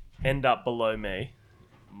end up below me,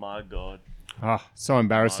 my God. Ah, so My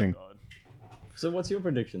embarrassing. God. So what's your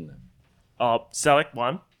prediction then? Select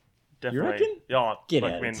one. Definitely. reckon? Yeah. Get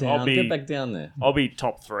like, out I mean, of town. I'll be, Get back down there. I'll be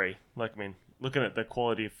top 3. Like, I mean, looking at the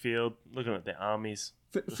quality of field, looking at the armies.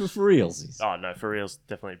 For realsies. Oh, no, for reals,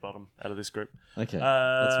 definitely bottom out of this group. Okay,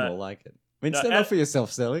 that's Uh, more like it. I mean, no, stand up for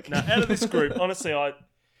yourself, Selleck. Now, out of this group, honestly,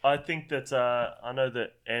 I think that I know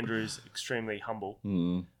that Andrew's extremely humble,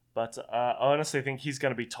 but I honestly think he's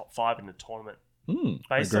going to be top 5 in the tournament.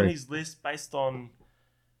 Based on Agree. his list, based on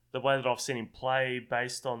the way that I've seen him play,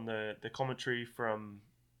 based on the commentary from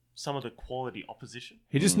some of the quality opposition.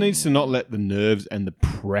 He just needs to not let the nerves and the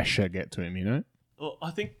pressure get to him, you know? Well,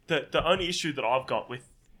 I think that the only issue that I've got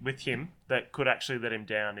with him that could actually let him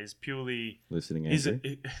down is purely Listening, he's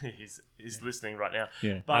Andrew. he's listening right now.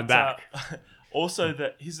 Yeah. But I'm back. also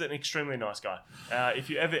that he's an extremely nice guy.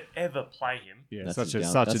 If you ever play him, Yeah, That's such his a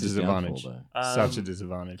down- such a that's his disadvantage. downfall, though. Such a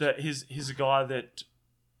disadvantage. that he's a guy that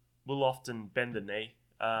will often bend the knee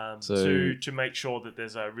So- to make sure that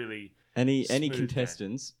there's a really Any Smooth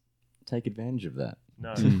contestants take advantage of that.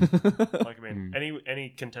 no. Mm. Like, I mean, any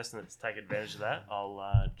contestants take advantage of that,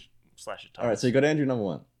 I'll slash it. All right, so you got Andrew number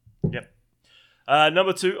 1. Yep.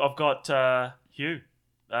 Number 2, I've got Hugh.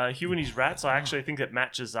 Hugh and his rats. I actually think it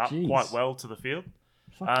matches up Jeez. quite well to the field.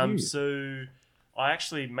 Fuck you. So I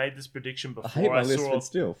actually made this prediction I before hate my I list, saw. but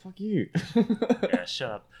still, fuck you. Yeah,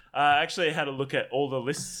 shut up. I actually had a look at all the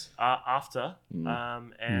lists after,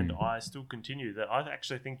 and I still continue that. I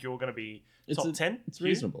actually think you're going to be top 10. It's Hugh.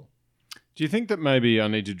 reasonable. Do you think that maybe I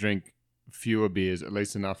need to drink fewer beers, at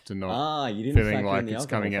least enough to not You didn't feeling factor in like the it's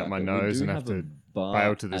alcohol coming out my factor. We nose do and have a to bar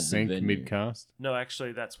bail to the at sink venue. mid-cast? No,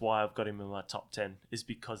 actually, that's why I've got him in my top 10, is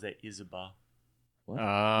because there is a bar. What?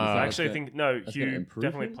 Ah, I actually okay. think, no, That's gonna Hugh improve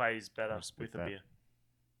definitely him? plays better respect with a that. beer.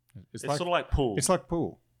 it's It's like sort of like pool. it's like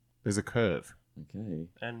pool. There's a curve. Okay.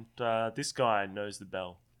 And this guy knows the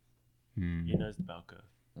bell. He knows the bell curve.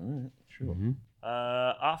 All right. Sure.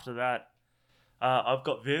 After that, I've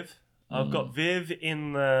got Viv. I've got Viv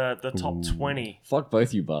in the top 20. Fuck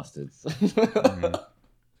both you bastards.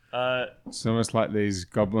 It's almost like these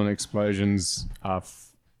goblin explosions are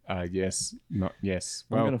yes, not yes.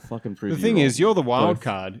 I'm Well, gonna fucking prove the you thing wrong. is, you're the wild Both.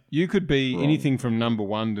 card. You could be Wrong. anything from number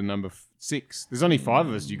 1 to number 6. There's only 5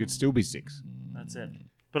 of us. You could still be 6. That's it.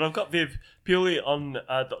 But I've got Viv purely on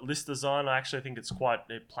the list design. I actually think it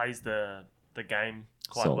plays the game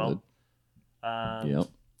quite Solid. well. Yep.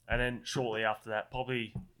 And then shortly after that,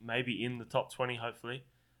 probably maybe in the top 20, hopefully,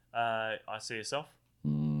 I see yourself,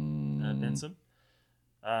 Benson.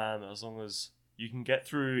 As long as you can get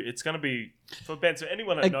through, it's going to be, for Benson,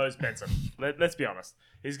 anyone that knows Benson, let's be honest,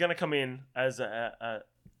 he's going to come in as a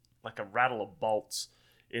rattle of bolts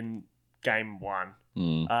in game 1.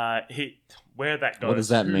 Where that goes, What does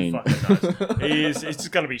that who mean? fucking knows? He's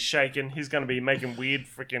just going to be shaking. He's going to be making weird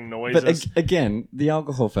freaking noises. But again, the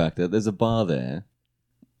alcohol factor. There's a bar there.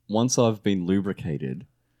 Once I've been lubricated,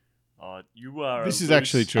 You are. This a is loose-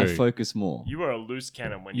 actually true. I focus more. You are a loose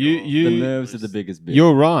cannon when You- you're you- The nerves are loose. the biggest bit.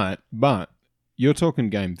 You're right, but you're talking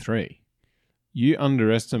game 3. You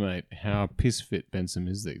underestimate how piss fit Benson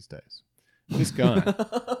is these days. This guy,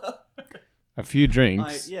 a few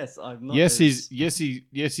drinks. yes, I'm not. Yes, as-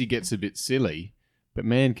 he gets a bit silly, but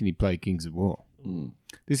man, can he play Kings of War? Mm.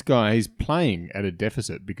 This guy, he's playing at a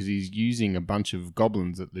deficit because he's using a bunch of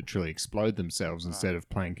goblins that literally explode themselves instead of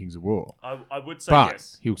playing Kings of War. I would say But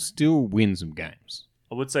yes. he'll still win some games.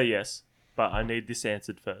 I would say yes, but I need this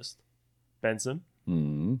answered first. Benson,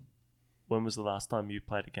 Mm. when was the last time you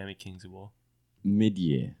played a game of Kings of War?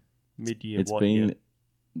 Mid-year. Mid-year. It's what been year?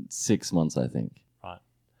 6 months, I think. Right.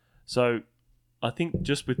 So, I think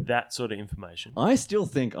just with that sort of information, I still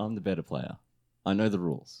think I'm the better player. I know the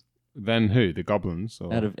rules. Then who? The goblins?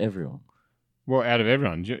 Or? Out of everyone. Well, out of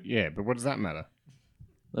everyone. Yeah, but what does that matter?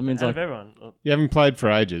 That means out like of everyone, You haven't played for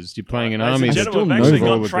ages. You're playing an ladies army and that gentlemen, still we've actually know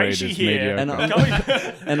got all agreed Tracy is here. And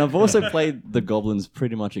mediocre. and I've also played the goblins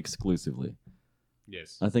pretty much exclusively.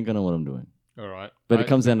 Yes. I think I know what I'm doing. All right. But it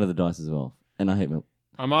comes down to the dice as well. And I hate milk.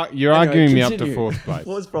 You're arguing me up to 4th place.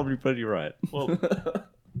 Was probably pretty right. Well,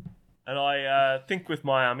 and I think with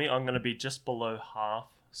my army, I'm going to be just below half.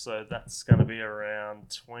 So that's going to be around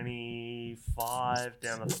 25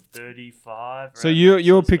 down to 35. So around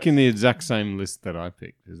you're that picking space. the exact same list that I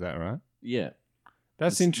picked. Is that right? Yeah.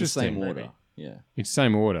 That's The interesting. same order. Yeah. It's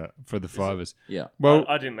same order for the fivers. Yeah. Well,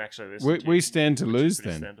 I didn't actually listen to we you, stand to which is lose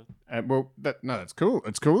pretty then. standard. That's cool.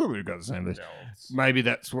 It's cool that we've got the same list. No, it's- Maybe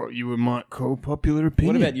that's what you might call popular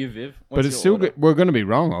opinion. What about you, Viv? But What's it's your still order? good. We're going to be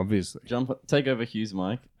wrong, obviously. Take over Hugh's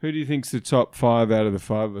mic. Who do you think's the top 5 out of the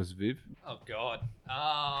 5 of us, Viv? Oh God.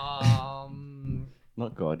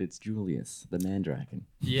 Not God, it's Julius, the Mandraken.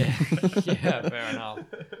 Yeah. Yeah. Fair enough.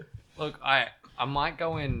 Look, I might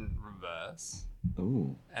go in reverse.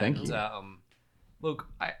 Ooh, thank And, you. Look,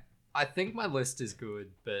 I think my list is good,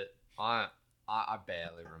 but I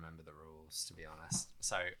barely remember the rules, to be honest.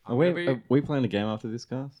 So Are we playing a game after this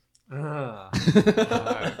cast? No.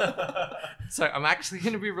 So I'm actually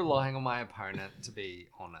going to be relying on my opponent, to be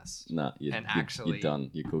honest. Nah, actually- you're done.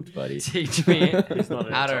 You're cooked, buddy. Teach me not in the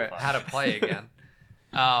how top to play again.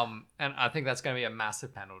 And I think that's going to be a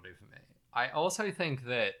massive penalty for me. I also think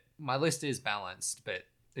that my list is balanced, but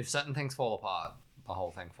if certain things fall apart, the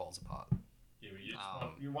whole thing falls apart. Yeah,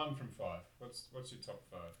 you're 1 from 5. What's your top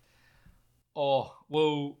 5? Oh,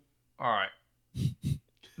 well, all right.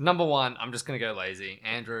 Number 1, I'm just going to go lazy.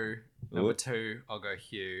 Andrew. Number What? 2, I'll go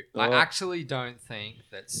Hugh. Oh. I actually don't think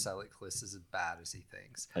that Selic's list is as bad as he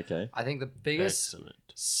thinks. Okay. I think the biggest Excellent.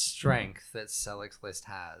 strength that Selic's list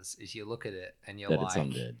has is you look at it and you're That like,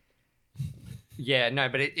 it's undead. yeah, no,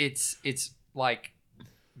 but it's like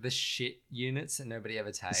the shit units that nobody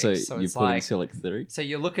ever takes. So, So you it's put in like, Select 3? so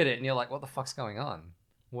you look at it and you're like, what the fuck's going on?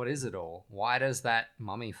 What is it all? Why does that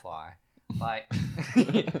mummy fly? Like,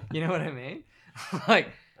 you know what I mean? Like,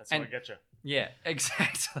 That's how I and- get you. yeah,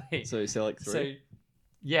 exactly. So Select 3? So,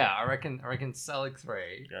 yeah, I reckon Selic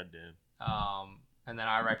 3. Goddamn. And then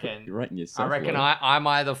I reckon You're writing yourself. I reckon Lloyd. I'm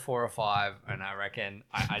either 4 or 5, and I reckon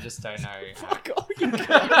I just don't know. Fuck off, you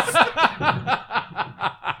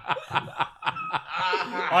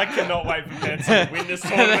I cannot wait for Benson to win this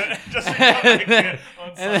tournament. Just on Sunday night.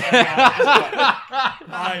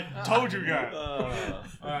 I told you guys.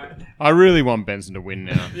 I really want Benson to win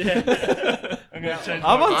now. I'm going to change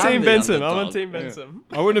I'm my on I'm Team the Benson. I'm on underdog. Team Benson.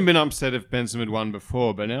 I wouldn't have been upset if Benson had won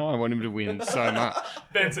before, but now I want him to win so much.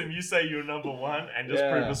 Benson, you say you're number 1 and just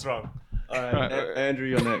prove us wrong. Right. Andrew,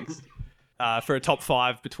 you're next. For a top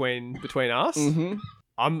 5 between us, Mm-hmm.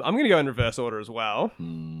 I'm going to go in reverse order as well.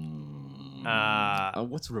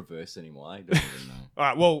 What's reverse anymore? I don't even know. All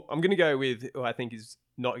right, well, I'm going to go with who I think is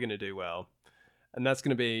not going to do well. And that's going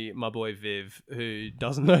to be my boy Viv, who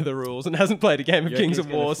doesn't know the rules and hasn't played a game of You Kings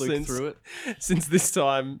reckon of he's gonna War fluke through it? since this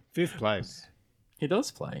time. 5th place. He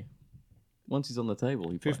does play. Once he's on the table,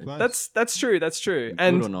 he plays. 5th place. That's true. That's true. Good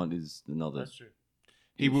And or not is another. That's true.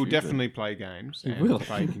 He will issue, but- definitely play games. He and will.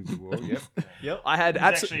 play Kings of War. Yep. I had He's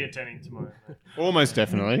actually attending tomorrow. Almost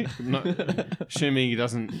definitely. Not, assuming he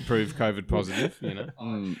doesn't prove COVID positive, you know.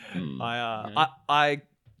 I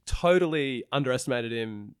totally underestimated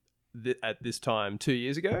him at this time 2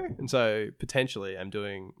 years ago, and so potentially I'm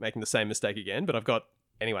making the same mistake again. But I've got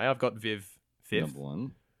Viv 5th. Number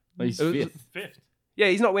 1. Oh, he's It was- 5th. 5th. Yeah,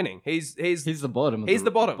 he's not winning. He's He's the bottom. Of He's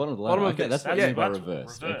the bottom. Bottom of the Bottom ladder. of Okay, this. that's what you mean by That's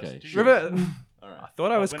reversed. reversed. Okay. Sure. River. All right. I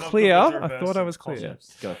thought I was We're not clear. good with I thought I was clear.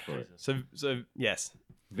 concepts. Go for it. So yes.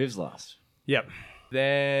 Viv's last. Yep.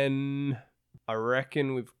 Then I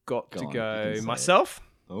reckon we've got Go to on, you can go say it. myself.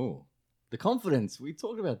 Oh. The confidence. We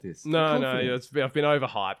talked about this. No, The confidence. I've been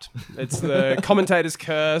overhyped. It's the commentator's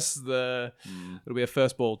curse. It'll be a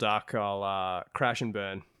first ball duck. I'll crash and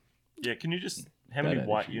burn. Yeah, can you just... How many Bad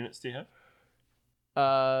white attitude. units do you have?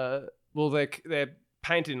 Well, they're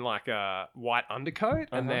painted in like a white undercoat,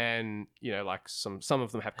 and Uh-huh. then like some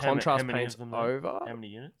of them have How ma- contrast how many paints of them, though? over. How many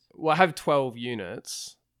units? Well, I have 12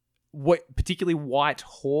 units. What particularly white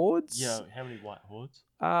hordes? Yeah, how many white hordes?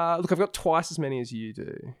 Look, I've got twice as many as you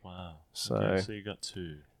do. Wow. So- Okay, so you got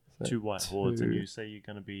 2. So 2 white hordes, and two. you say you're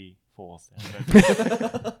going to be 4th.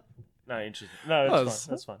 No, interesting. No, Oh, that's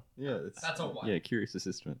fine. That's fine. Yeah, That's a one. Yeah, curious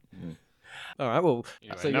assessment. Yeah. All right. Well,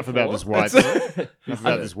 Anyway, So enough you're about fourth? this white. That's- Enough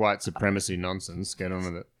about this white supremacy nonsense. Get on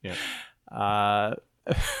with it. Yeah. I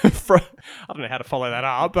don't know how to follow that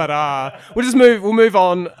up, but we'll move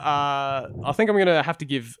on. I think I'm gonna have to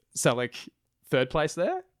give Selec 3rd place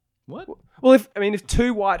there. What? Well, if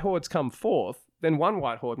 2 white hordes come 4th, then 1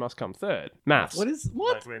 white horde must come 3rd. Maths. What is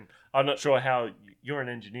Like when, I'm not sure how you're an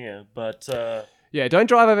engineer, but Yeah, don't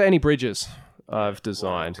drive over any bridges. I've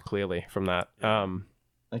designed clearly from that.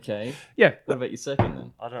 Okay. Yeah. What about your second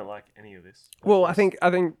then? I don't like any of this. Well, I think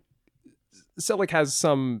Selec has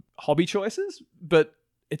some hobby choices, but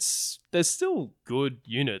there's still good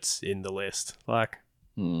units in the list. Like,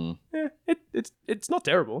 it's not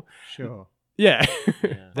terrible. Sure. Yeah.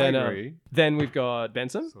 Yeah. then I agree. then we've got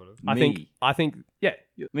Benson. Sort of. I think yeah.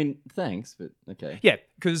 I mean, thanks, but okay. Yeah,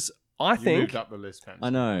 because I You think moved up the list, Pence. I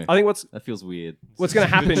know. I think what's That feels weird. what's going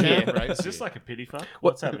to happen The here. champ rates Is this you. like a pity fuck?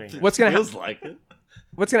 What's happening here? What's going to Feels like it.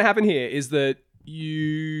 What's going to happen here is that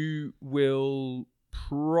you will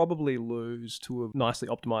probably lose to a nicely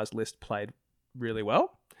optimized list played really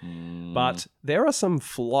well. But there are some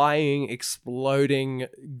flying, exploding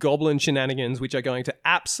goblin shenanigans which are going to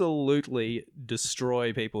absolutely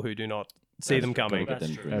destroy people who do not see them coming. Gotta get them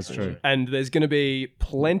That's true. drinks. That's true. And there's going to be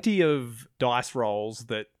plenty of dice rolls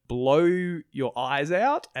that blow your eyes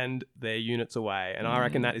out and their units away. And I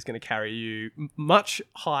reckon that is going to carry you much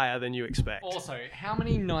higher than you expect. Also, how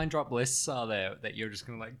many 9-drop lists are there that you're just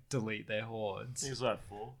gonna like delete their hordes? He's like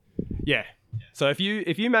 4. Yeah. So if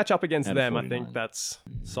you match up against And them, I 49. think that's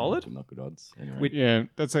solid. Not good odds. Anyway. We- Yeah,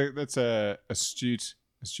 that's a astute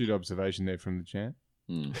observation there from the champ.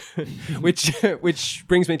 which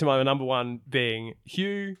brings me to my number one being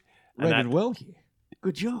Hugh. And Rated that- well here.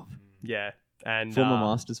 Good job. yeah. And Former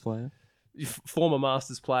Masters player. former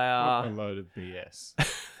Masters What player. a load of BS.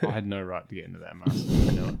 I had no right to get into that master.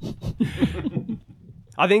 I know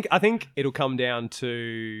it. I think it'll come down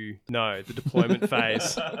to the deployment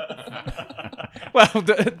phase. Well,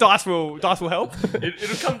 dice will help.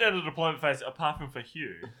 It'll come down to the deployment phase, apart from for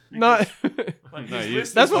Hugh. No, Like, No, his you-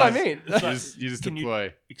 list that's is what I like- mean. it's like, You just can you-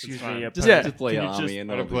 deploy. excuse It's fine. me, Just- yeah. Deploy can your you army just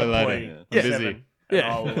and I'll all deploy that. later. Yeah. I'm busy. 7,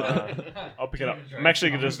 Yeah. and I'll pick it up. I'm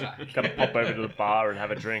actually just gonna pop over to the bar and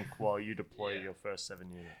have a drink while you deploy your first 7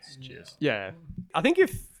 units. Cheers. yeah. I think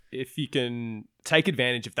if you can take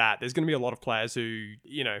advantage of that, there's going to be a lot of players who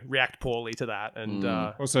react poorly to that, and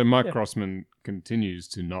Also, Mike Crossman continues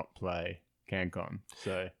to not play CanCon.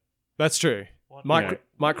 So that's true. What?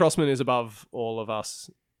 Mike Crossman is above all of us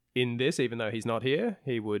in this, even though he's not here.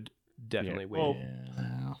 He would definitely win. Well,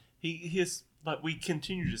 Yeah. he is like we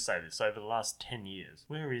continue to say this over the last 10 years.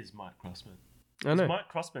 Where is Mike Crossman? I Is know. Mike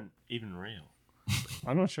Crossman even real?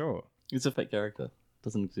 I'm not sure. It's a fake character.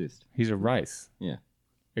 Doesn't exist. He's a wraith, Yeah.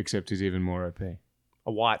 except he's even more OP.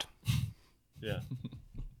 A white. Yeah.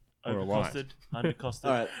 Or a white. Overcosted, undercosted.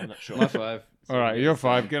 All right. I'm not sure. My 5. All right, you're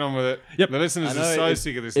 5. Get on with it. Yep. The listeners are so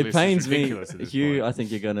sick of this It list. pains It's me, ridiculous at this Hugh. point. I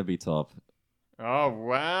think you're going to be top. Oh,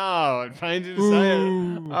 wow. It pains you to say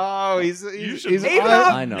it. Oh, he's should- his Even eyes-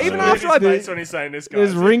 I know. even Look Look after at I his did, face when he's saying this, guys.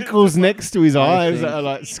 There's wrinkles next to his eyes think- that are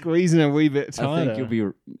like squeezing a wee bit I tighter.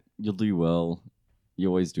 think you'll do well. You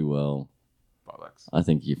always do well. Bollocks. I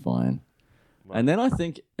think you're fine. And then I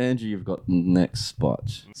think, Andrew, you've got next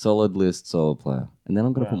spot. Solid list, solid player. And then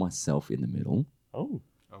I'm going to put myself in the middle. Oh,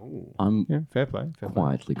 Oh, I'm yeah, fair play. Fair play.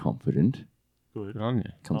 quietly confident. good. Good on you.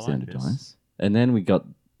 Comes I down like to this. dice. And then we got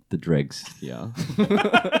the dregs here.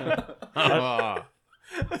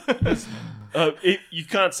 Oh, You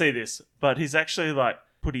can't see this, but he's actually like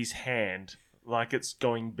put his hand like it's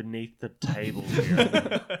going beneath the table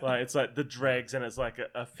here. Like it's like the dregs, and it's like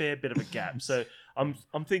a fair bit of a gap. So I'm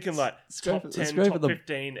thinking like top 10, Let's go for top the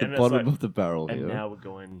 15, the and bottom it's like, of the barrel and here. now we're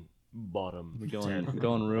going bottom. We're going, 10.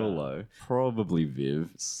 going real low. Probably Viv.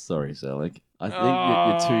 Sorry, Selleck. I think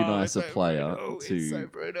you're too nice a player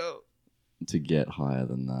to get higher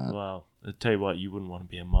than that. Well, I'll tell you what, you wouldn't want to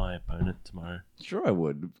be my opponent tomorrow. Sure, I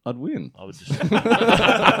would. I'd win. I would just.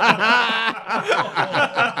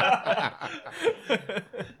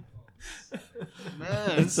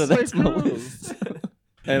 So that's my list.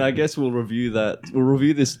 And I guess we'll review that. We'll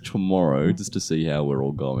review this tomorrow just to see how we're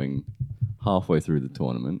all going halfway through the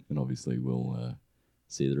tournament. And obviously, we'll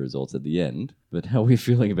see the results at the end. But how are we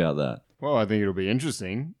feeling about that? Well, I think it'll be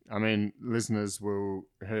interesting. I mean, listeners will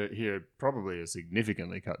hear probably a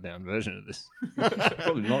significantly cut down version of this.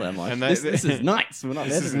 Probably not that much. And This is nice. We're not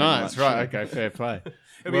This is editing nice, much. right? Okay, fair play.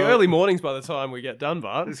 it'll be Well, early mornings by the time we get done,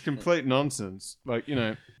 Bart. It's complete nonsense. Like,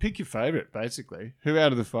 pick your favourite, basically. Who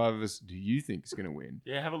out of the 5 of us do you think is going to win?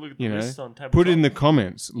 Yeah, have a look at the You know, list on tabletop. Put it in the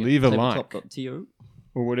comments, leave a like, Tabletop.to.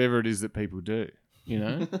 or whatever it is that people do.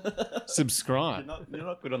 Subscribe. You're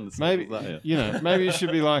not good on the Maybe socials, are you? maybe you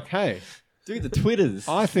should be like, hey, Do the Twitters.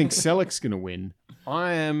 I think Selleck's going to win.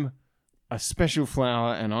 I am a special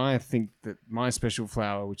flower, and I think that my special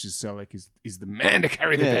flower, which is Selleck, is the man to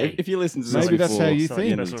carry the Yeah, day. if you listen to this Maybe that's before how you the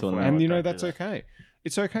think. end of the Special tournament, flower. And Don't do that's that. okay.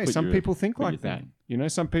 It's okay. Put Some your- people think put like your that. thing.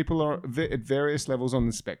 Some people are at various levels on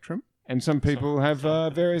the spectrum, and some people have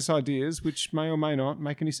various ideas which may or may not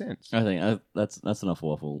make any sense. I think that's enough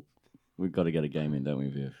waffle. We've got to get a game in, don't we,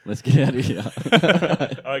 Viv? Let's get out of here.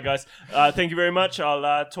 All right, guys. Thank you very much.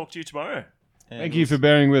 I'll talk to you tomorrow. Thank you for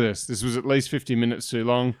bearing with us. This was at least 50 minutes too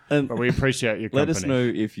long, And but we appreciate your company. Let us know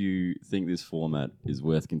if you think this format is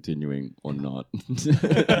worth continuing or not.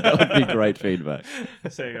 That would be great feedback.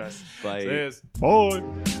 See you guys. Bye. Cheers.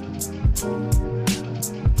 Bye.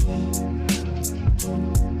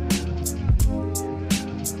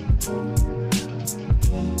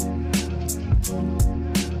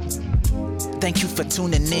 Thank you for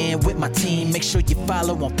tuning in with my team. Make sure you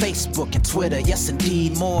follow on Facebook and Twitter. Yes,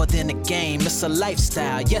 indeed, more than a game, it's a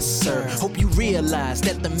lifestyle. Yes, sir. Hope you realize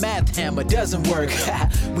that the math hammer doesn't work.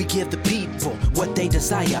 We give the people what they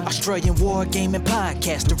desire. Australian War Gaming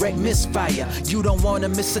Podcast, direct misfire. You don't want to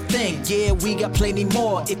miss a thing. Yeah, we got plenty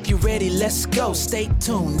more. If you're ready, let's go. Stay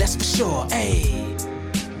tuned, that's for sure. Hey.